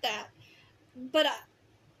admit that. But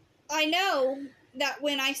I know that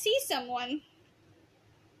when I see someone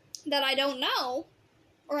that I don't know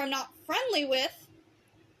or I'm not friendly with,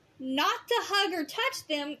 not to hug or touch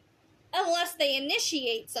them unless they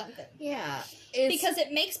initiate something. Yeah. Because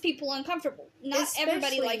it makes people uncomfortable. Not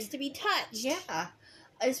everybody likes to be touched. Yeah.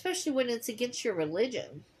 Especially when it's against your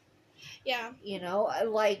religion. Yeah.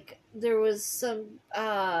 There was some,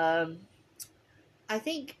 I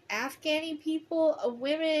think, Afghani people,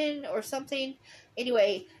 women or something.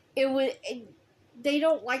 Anyway, they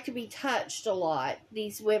don't like to be touched a lot.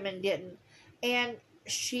 These women didn't. And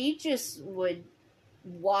she just would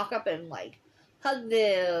walk up and, hug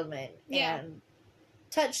them and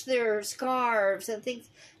touch their scarves and things.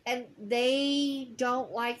 And they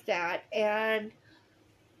don't like that. And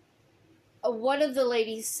one of the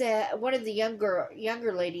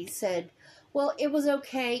younger ladies said, Well, it was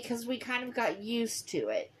okay because we kind of got used to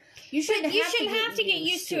it. You shouldn't have to get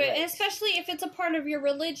used to it. And especially if it's a part of your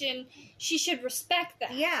religion, she should respect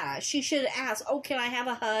that. Yeah, she should ask, "Oh, can I have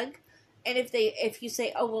a hug?" And if you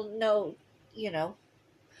say, "Oh, well, no,"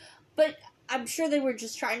 But I'm sure they were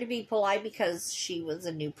just trying to be polite because she was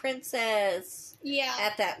a new princess. Yeah.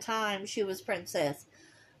 At that time, she was princess.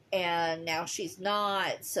 And now she's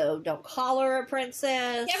not, so don't call her a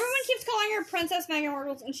princess. Yeah, everyone keeps calling her Princess Meghan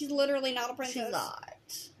Markle, and she's literally not a princess. She's not.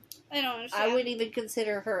 I don't understand. I wouldn't even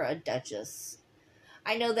consider her a duchess.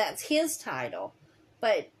 I know that's his title,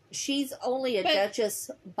 but she's only a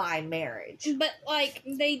duchess by marriage. But, like,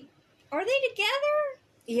 are they together?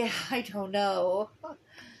 Yeah, I don't know.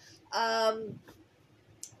 That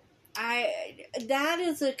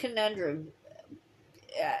is a conundrum.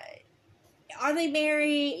 Are they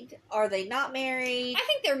married? Are they not married? I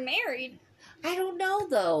think they're married. I don't know,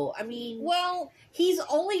 though. I mean, well, he's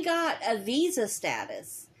only got a visa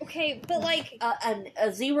status. Okay, but like a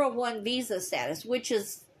 0-1 visa status, which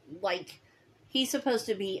is like he's supposed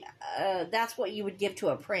to be. That's what you would give to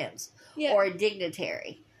a prince or a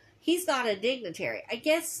dignitary. He's not a dignitary. I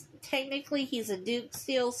guess technically he's a duke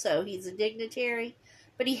still, so he's a dignitary,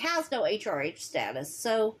 but he has no HRH status.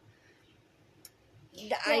 So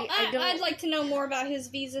I'd like to know more about his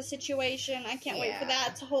visa situation. I can't wait for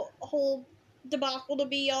that whole debacle to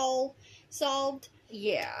be all solved.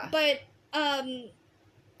 Yeah, but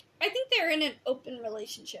I think they're in an open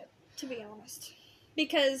relationship, to be honest,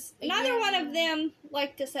 because neither one of them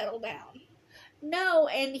like to settle down. No,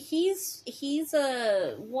 and he's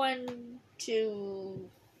a one to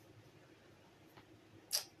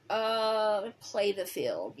play the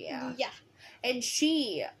field, yeah. And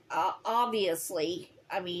she obviously,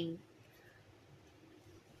 I mean,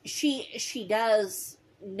 she does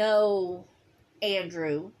know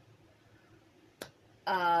Andrew.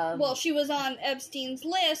 Well, she was on Epstein's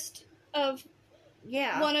list of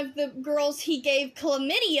one of the girls he gave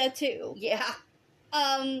chlamydia to. Yeah.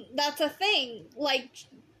 That's a thing. Like,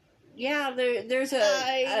 yeah, there's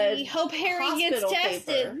I hope Harry gets tested.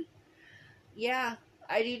 Paper. Yeah,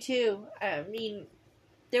 I do too. I mean,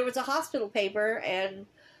 there was a hospital paper, and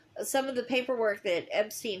some of the paperwork that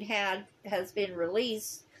Epstein had has been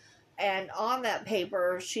released, and on that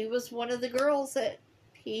paper, she was one of the girls that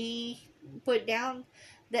he put down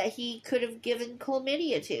that he could have given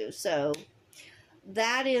chlamydia to. So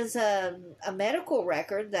that is a medical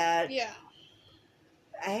record that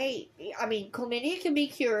hey, I mean, chlamydia can be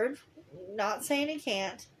cured. Not saying it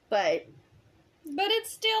can't, but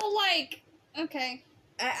it's still like, okay.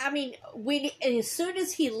 I mean, as soon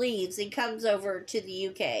as he leaves and comes over to the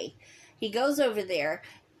UK, he goes over there,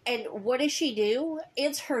 and what does she do?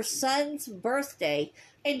 It's her son's birthday,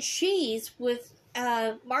 and she's with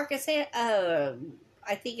Marcus. I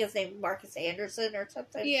think his name is Marcus Anderson or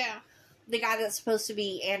something. Yeah, the guy that's supposed to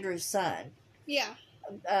be Andrew's son. Yeah,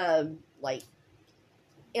 like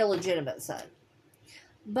illegitimate son,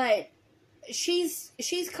 but she's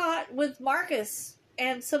caught with Marcus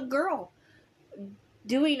and some girl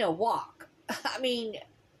doing a walk. I mean,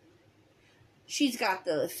 she's got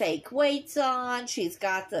the fake weights on. She's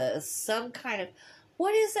got some kind of,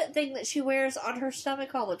 what is that thing that she wears on her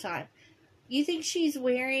stomach all the time? You think she's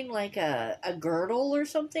wearing like a girdle or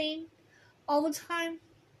something all the time?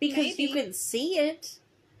 Because maybe. You can see it.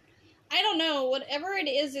 I don't know. Whatever it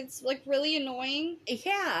is, it's like really annoying.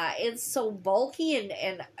 Yeah, it's so bulky and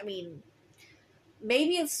I mean,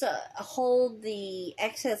 maybe it's to hold the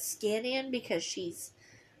excess skin in because she's,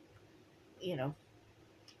 been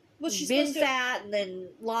fat and then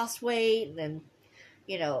lost weight and then,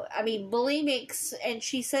 I mean, bulimics, and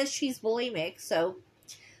she says she's bulimic, so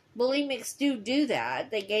bulimics do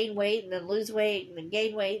that. They gain weight and then lose weight and then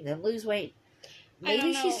gain weight and then lose weight.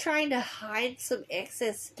 Maybe she's trying to hide some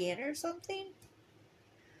excess skin or something.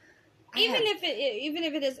 Even if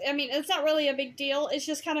it is, I mean, it's not really a big deal. It's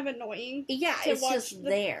just kind of annoying. Yeah, it's just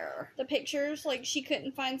there. The pictures, like, she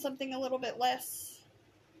couldn't find something a little bit less.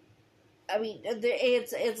 I mean,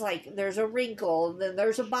 it's like there's a wrinkle, and then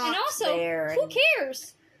there's a box and also, there. Who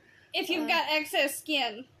cares if you've got excess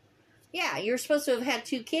skin? Yeah, you're supposed to have had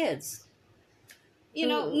 2 kids.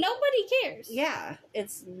 Nobody cares. Yeah,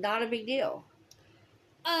 it's not a big deal.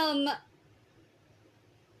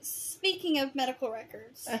 Speaking of medical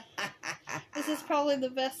records, this is probably the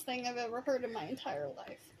best thing I've ever heard in my entire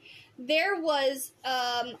life. There was,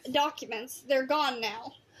 documents. They're gone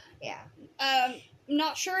now. Yeah.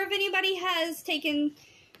 Not sure if anybody has taken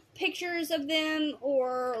pictures of them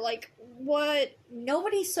or, like, what.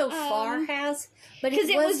 Nobody so far has, but because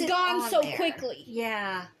it was gone so there. quickly.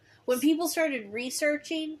 Yeah. When people started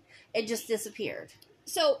researching, it just disappeared.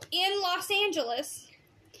 So, in Los Angeles,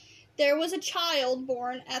 there was a child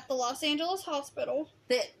born at the Los Angeles hospital.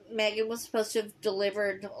 That Megan was supposed to have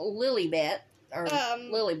delivered Lilybet, or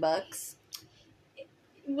Lilybucks.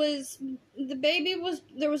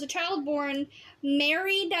 There was a child born,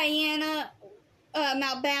 Mary Diana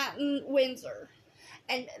Mountbatten Windsor.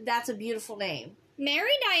 And that's a beautiful name.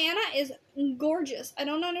 Mary Diana is gorgeous. I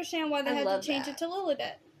don't understand why they had to change it to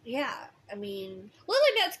Lilybet. Yeah, I mean...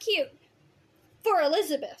 Lilybet's cute. For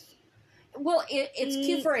Elizabeth. Well, it's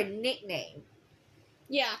cute for a nickname.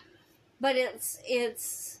 Yeah. But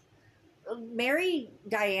it's... Mary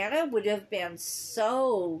Diana would have been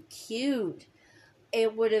so cute.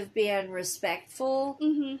 It would have been respectful.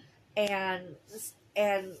 Mm-hmm.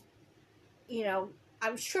 And you know,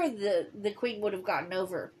 I'm sure the Queen would have gotten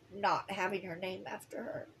over not having her name after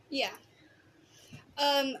her. Yeah.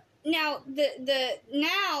 Now,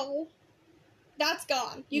 now... That's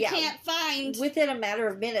gone. You can't find... Within a matter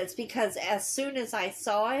of minutes, because as soon as I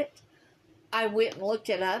saw it, I went and looked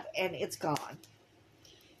it up, and it's gone.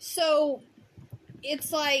 So,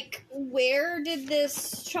 it's like, where did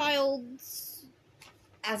this child's...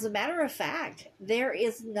 As a matter of fact, there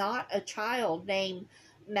is not a child named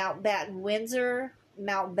Mountbatten Windsor,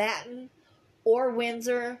 Mountbatten, or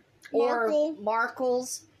Windsor, or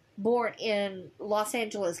Markles born in Los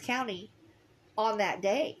Angeles County on that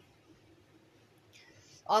day.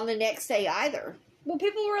 On the next day either. Well,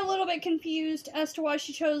 people were a little bit confused as to why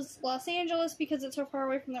she chose Los Angeles, because it's so far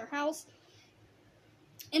away from their house.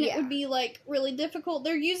 And it would be, like, really difficult.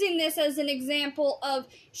 They're using this as an example of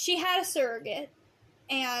she had a surrogate.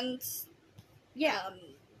 And,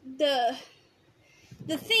 the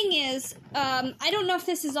thing is, I don't know if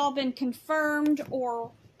this has all been confirmed or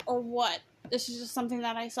what. This is just something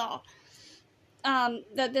that I saw.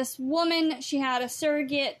 That this woman, she had a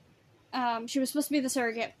surrogate. She was supposed to be the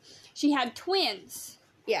surrogate. She had twins.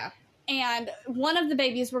 Yeah. And one of the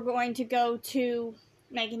babies were going to go to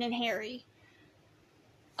Meghan and Harry.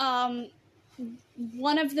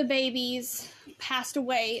 One of the babies passed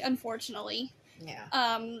away, unfortunately.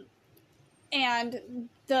 Yeah. And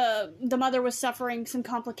the mother was suffering some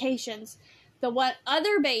complications. The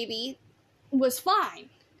other baby was fine.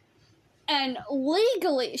 And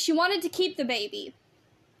legally, she wanted to keep the baby.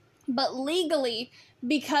 But legally,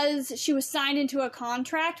 because she was signed into a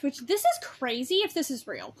contract, which this is crazy if this is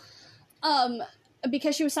real,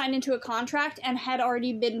 because she was signed into a contract and had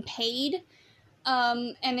already been paid,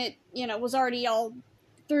 and it, was already all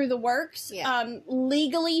through the works,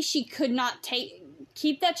 legally she could not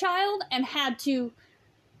keep that child and had to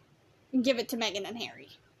give it to Meghan and Harry.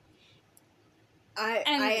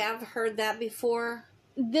 I have heard that before.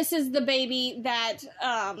 This is the baby that,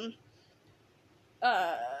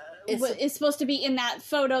 is supposed to be in that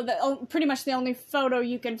photo, that pretty much the only photo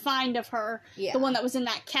you can find of her. Yeah. The one that was in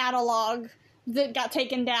that catalog that got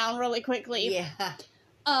taken down really quickly. Yeah.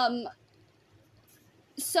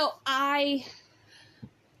 So I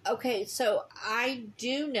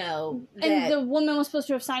do know that... And the woman was supposed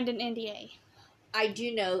to have signed an NDA. I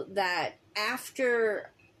do know that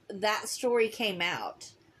after that story came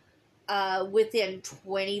out, within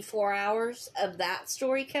 24 hours of that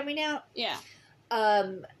story coming out... Yeah.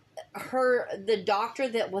 The doctor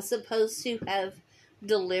that was supposed to have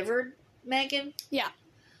delivered Meghan,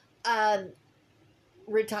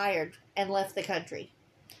 retired and left the country.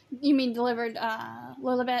 You mean delivered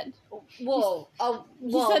Lilybet? Well,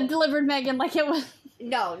 you said delivered Meghan like it was.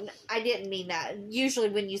 No, I didn't mean that. Usually,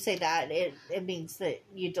 when you say that, it means that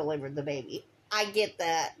you delivered the baby. I get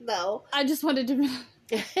that, though. I just wanted to.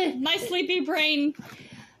 My sleepy brain.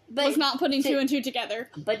 But was not putting two and two together.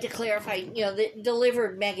 But to clarify, that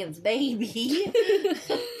delivered Meghan's baby.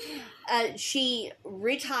 She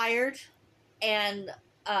retired and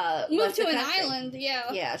moved to an island.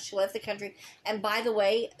 Yeah. Yeah, she left the country. And by the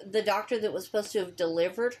way, the doctor that was supposed to have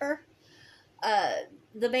delivered her,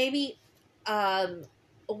 the baby,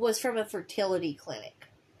 was from a fertility clinic.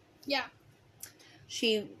 Yeah.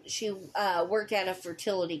 She worked at a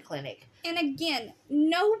fertility clinic. And again,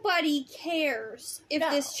 nobody cares if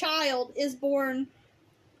this child is born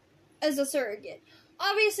as a surrogate.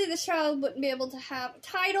 Obviously, this child wouldn't be able to have a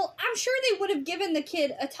title. I'm sure they would have given the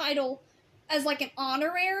kid a title as, like, an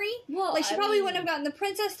honorary. Well, like, she probably wouldn't have gotten the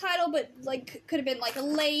princess title, but, like, could have been, like, a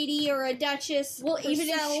lady or a duchess. Well, even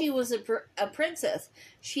if she was a princess,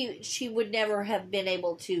 she would never have been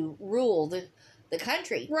able to rule the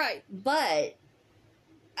country. Right. But,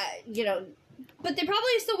 But they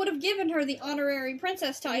probably still would have given her the honorary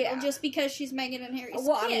princess title just because she's Meghan and Harry's kid.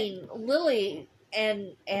 I mean, Lily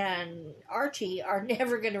and Archie are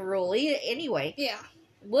never going to rule anyway. Yeah.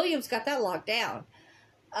 William's got that locked down.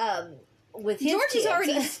 with his George kids. is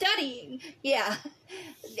already studying. Yeah.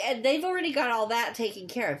 And they've already got all that taken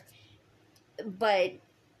care of. But,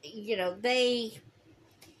 you know,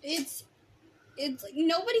 It's like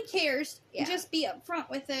nobody cares. Yeah. Just be upfront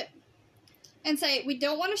with it. And say, we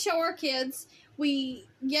don't want to show our kids.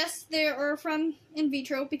 Yes, they are from in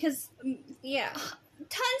vitro because yeah,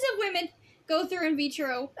 tons of women go through in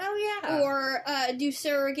vitro. Oh, yeah. Or do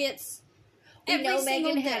surrogates every know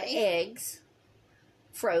single Megan day. had eggs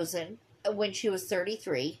frozen when she was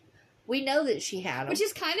 33. We know that she had them. Which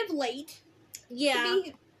is kind of late yeah, to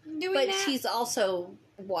be doing but that. she's also,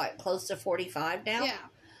 what, close to 45 now? Yeah.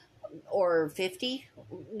 Or 50?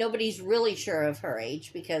 Nobody's really sure of her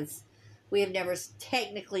age because we have never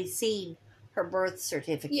technically seen her birth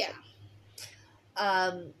certificate. Yeah.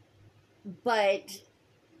 But,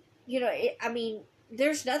 you know, I mean,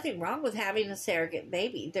 there's nothing wrong with having a surrogate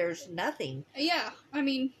baby. There's nothing. Yeah. I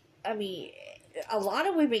mean, a lot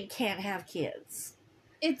of women can't have kids.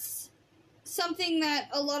 it's something that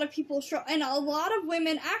a lot of people and a lot of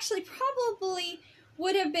women actually probably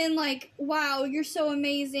would have been like, wow, you're so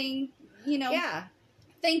amazing. You know, Yeah.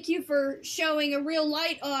 Thank you for showing a real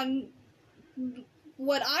light on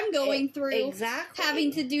what I'm going through. Exactly.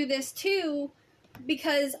 Having to do this too,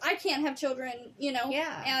 because I can't have children, you know.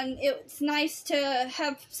 Yeah. And it's nice to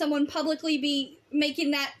have someone publicly be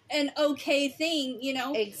making that an okay thing, you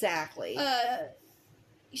know. Exactly.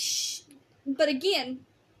 But again,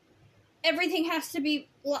 everything has to be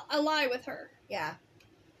a lie with her. Yeah.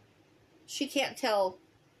 She can't tell.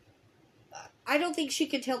 I don't think she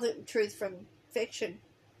can tell the truth from fiction.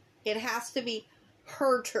 It has to be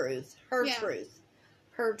her truth. Her Yeah. truth.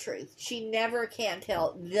 Her truth. She never can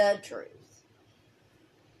tell the truth.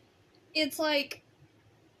 It's like,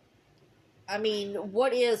 I mean,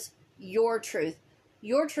 what is your truth?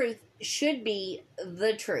 Your truth should be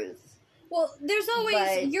the truth. well, there's always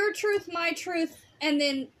But- your truth, my truth, and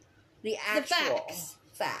then The actual facts.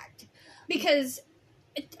 fact. because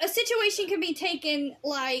a situation can be taken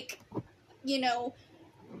like, you know,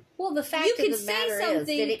 Well, the fact You of could the say matter is,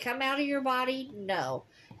 something- did it come out of your body? No.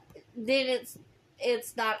 Then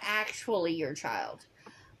it's not actually your child.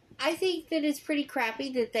 I think that it's pretty crappy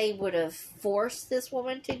that they would have forced this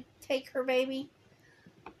woman to take her baby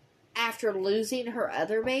after losing her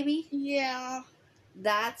other baby. yeah.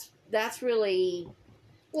 That's really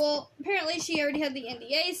Well, apparently she already had the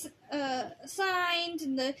NDAs signed,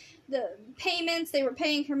 and the payments, they were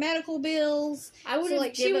paying her medical bills. I would So, have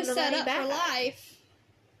like, she given was the set money up back. for life.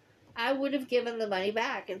 I would have given the money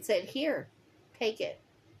back and said, "Here, take it.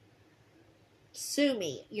 Sue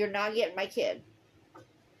me. You're not getting my kid.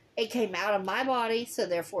 It came out of my body, so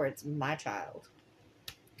therefore it's my child."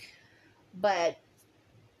 But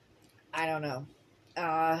I don't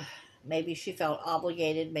know. Maybe she felt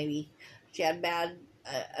obligated. Maybe she had bad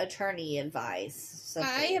attorney advice.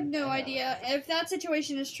 Something. I have no don't idea. know. If that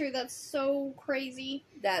situation is true, that's so crazy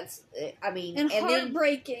That's. I mean, and then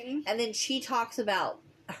heartbreaking. and then she talks about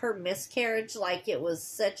her miscarriage like it was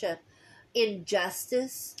such a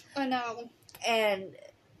injustice. I know. And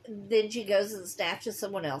then she goes and snatches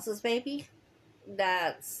someone else's baby.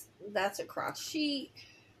 That's a crock.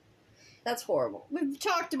 That's horrible. We've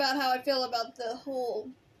talked about how I feel about the whole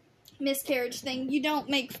miscarriage thing. You don't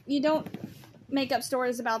make up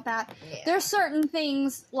stories about that. Yeah. There's certain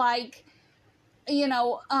things like, you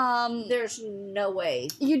know, There's no way.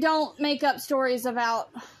 you don't make up stories about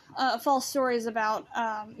false stories about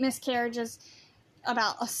miscarriages,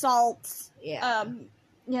 about assaults, Yeah.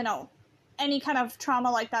 you know, any kind of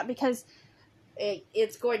trauma like that, because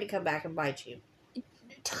It's going to come back and bite you.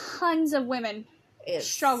 tons of women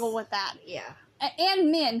struggle with that, Yeah.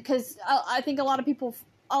 and men, because I think a lot of people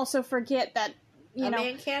also forget that, you A know,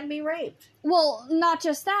 man can be raped. well, not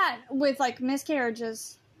just that, with like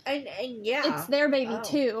miscarriages, And yeah. it's their baby Oh.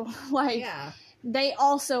 too. Like, Yeah. they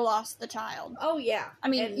also lost the child. Oh, yeah. I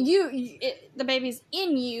mean, And- the baby's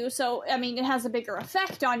in you, so, I mean, it has a bigger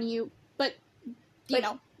effect on you, but, you But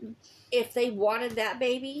know. if they wanted that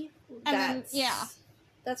baby, And then, that's, yeah.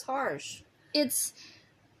 that's harsh. It's,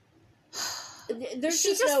 There's she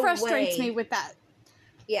just no frustrates way, me with that.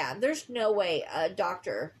 Yeah, there's no way a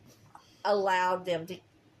doctor allowed them to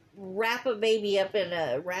wrap a baby up in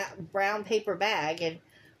a brown paper bag and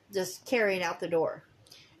just carry it out the door.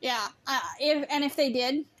 Yeah, if they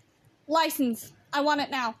did, license, I want it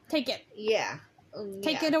now, take it. Yeah.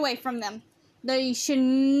 Take it away from them. They should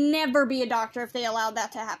never be a doctor if they allowed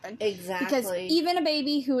that to happen. Exactly. Because even a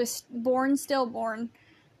baby who is stillborn,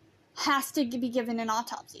 has to be given an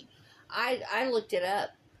autopsy. I looked it up,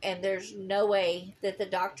 and there's no way that the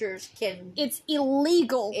doctors can. It's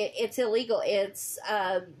illegal. It's illegal. It's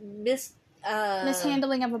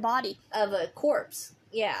mishandling of a body. Of a corpse.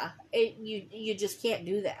 Yeah. You just can't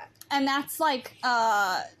do that. And that's like,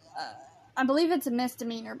 I believe it's a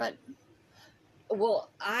misdemeanor, but... Well,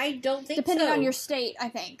 I don't think depending so. on your state, I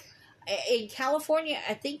think. In California,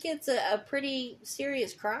 I think it's a pretty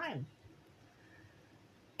serious crime.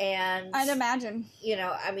 And... I'd imagine. You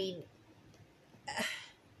know, I mean...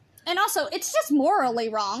 And also, it's just morally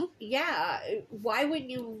wrong. Yeah. Why wouldn't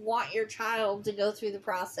you want your child to go through the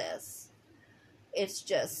process? It's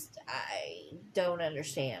just... I don't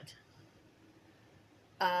understand.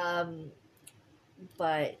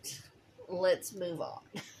 But let's move on.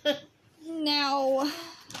 Now,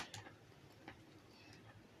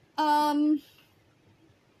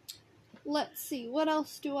 let's see, what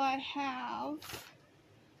else do I have?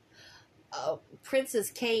 Oh,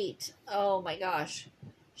 Princess Kate, oh my gosh.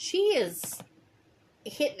 She is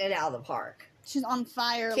hitting it out of the park. She's on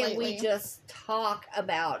fire Can lately. we just talk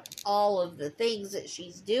about all of the things that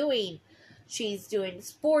she's doing? She's doing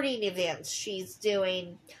sporting events. She's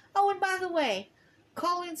doing... Oh, and by the way,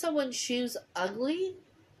 calling someone's shoes ugly?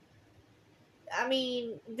 I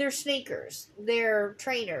mean, they're sneakers. They're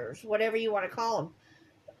trainers. Whatever you want to call them.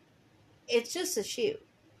 It's just a shoe.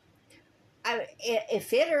 It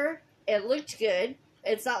fit her. It looked good.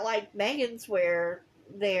 It's not like Megan's where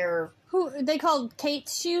they're... Who, they called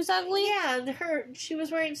Kate's shoes ugly? Yeah, she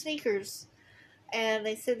was wearing sneakers. And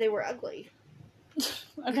they said they were ugly.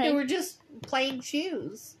 Okay. They were just plain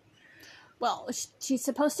shoes. Well, she's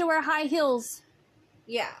supposed to wear high heels.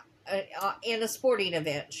 Yeah. In a sporting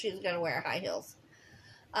event, she's going to wear high heels.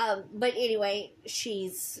 But anyway,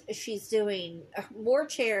 she's doing more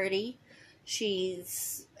charity.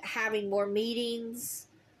 She's having more meetings.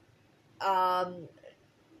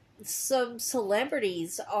 Some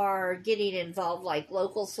celebrities are getting involved, like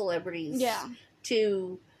local celebrities. Yeah.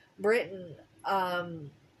 To Britain.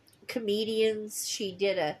 Comedians. She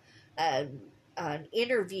did an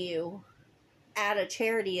interview at a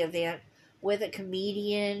charity event with a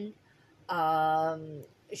comedian.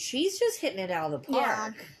 She's just hitting it out of the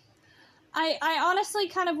park. Yeah. I honestly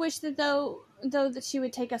kind of wish that though that she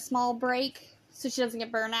would take a small break so she doesn't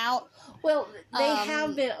get burnt out. Well, they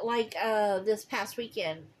have been, like, this past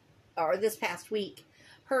weekend, or this past week,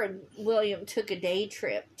 her and William took a day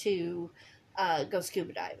trip to go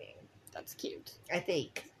scuba diving. That's cute. I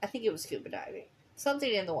think it was scuba diving.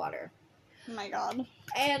 Something in the water. Oh my god.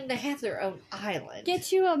 And they have their own island.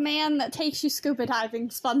 Get you a man that takes you scuba diving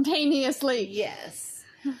spontaneously. Yes.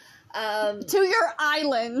 To your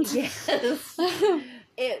island. Yes.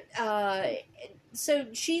 So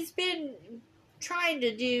she's been trying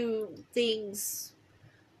to do things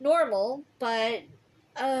normal, but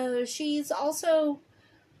she's also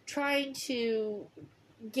trying to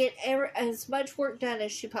get as much work done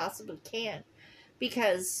as she possibly can,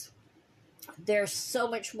 because there's so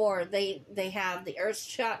much more. They have the Earth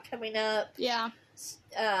Shot coming up. Yeah.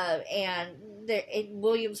 And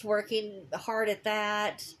William's working hard at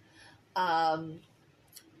that.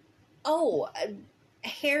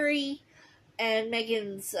 Harry and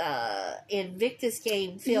Meghan's Invictus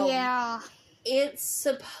Game film. Yeah. It's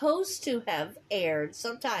supposed to have aired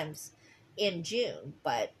sometimes in June,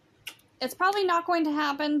 but it's probably not going to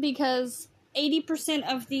happen because 80%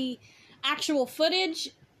 of the actual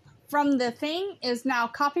footage from the thing is now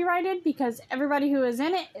copyrighted because everybody who is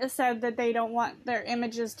in it has said that they don't want their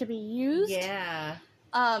images to be used. Yeah.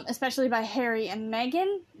 Especially by Harry and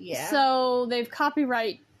Meghan. Yeah. So they've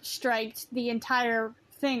copyright striked the entire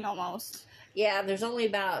thing almost. Yeah, there's only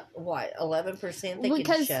about, 11% they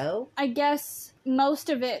can show? I guess most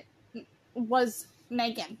of it was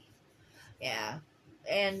Meghan. Yeah.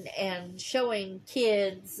 And showing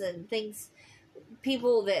kids and things,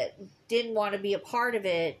 people that didn't want to be a part of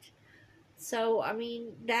it. So, I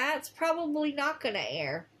mean, that's probably not going to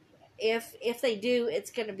air. If they do,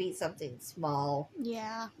 it's going to be something small.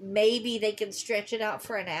 Yeah. Maybe they can stretch it out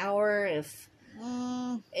for an hour if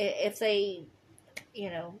they,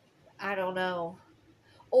 I don't know.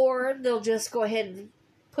 Or they'll just go ahead and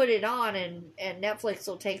put it on and Netflix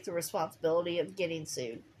will take the responsibility of getting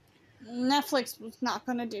sued. Netflix was not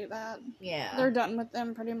going to do that. Yeah. They're done with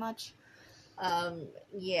them pretty much.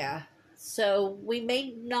 Yeah. So we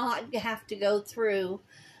may not have to go through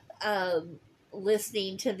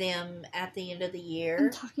listening to them at the end of the year.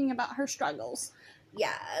 And talking about her struggles.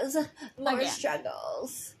 Yes. More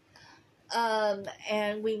struggles.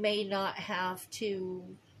 And we may not have to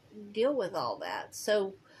deal with all that.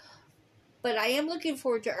 So, but I am looking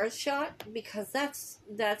forward to Earthshot because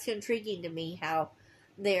that's intriguing to me how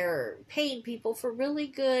they're paying people for really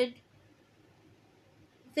good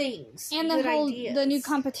things and the good whole ideas. the new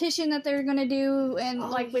competition that they're gonna do, and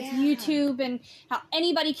with YouTube, and how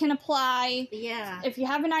anybody can apply. Yeah. If you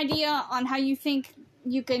have an idea on how you think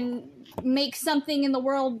you can make something in the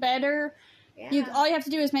world better, all you have to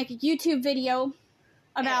do is make a YouTube video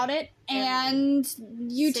about it, and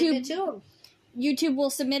YouTube send it to him. YouTube will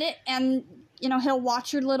submit it, and he'll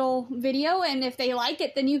watch your little video, and if they like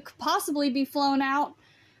it, then you could possibly be flown out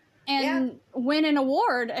and win an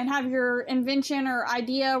award and have your invention or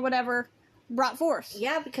idea or whatever brought forth.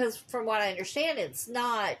 Yeah, because from what I understand, it's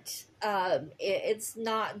not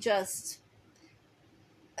just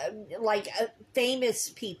famous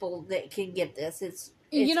people that can get this.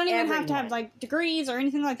 You don't even everyone. have to have degrees or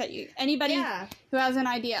anything like that. Anybody who has an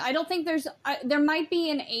idea. I don't think there might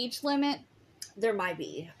be an age limit. There might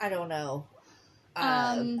be. I don't know.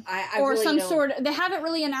 I or really some don't. Sort of. They haven't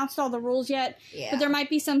really announced all the rules yet. Yeah. But there might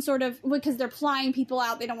be some sort of, because they're flying people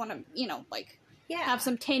out. They don't want to, have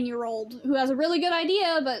some 10-year-old who has a really good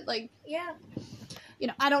idea, but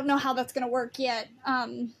I don't know how that's going to work yet.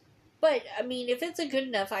 But I mean, if it's a good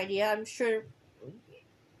enough idea, I'm sure.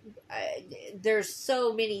 There's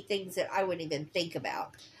so many things that I wouldn't even think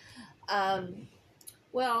about.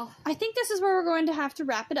 Well, I think this is where we're going to have to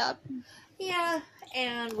wrap it up. Yeah,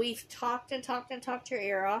 and we've talked and talked and talked your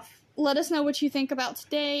ear off. Let us know what you think about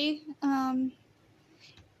today, and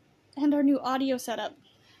our new audio setup.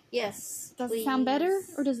 Yes, Does it sound better,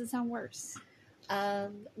 or does it sound worse?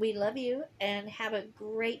 We love you, and have a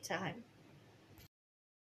great time.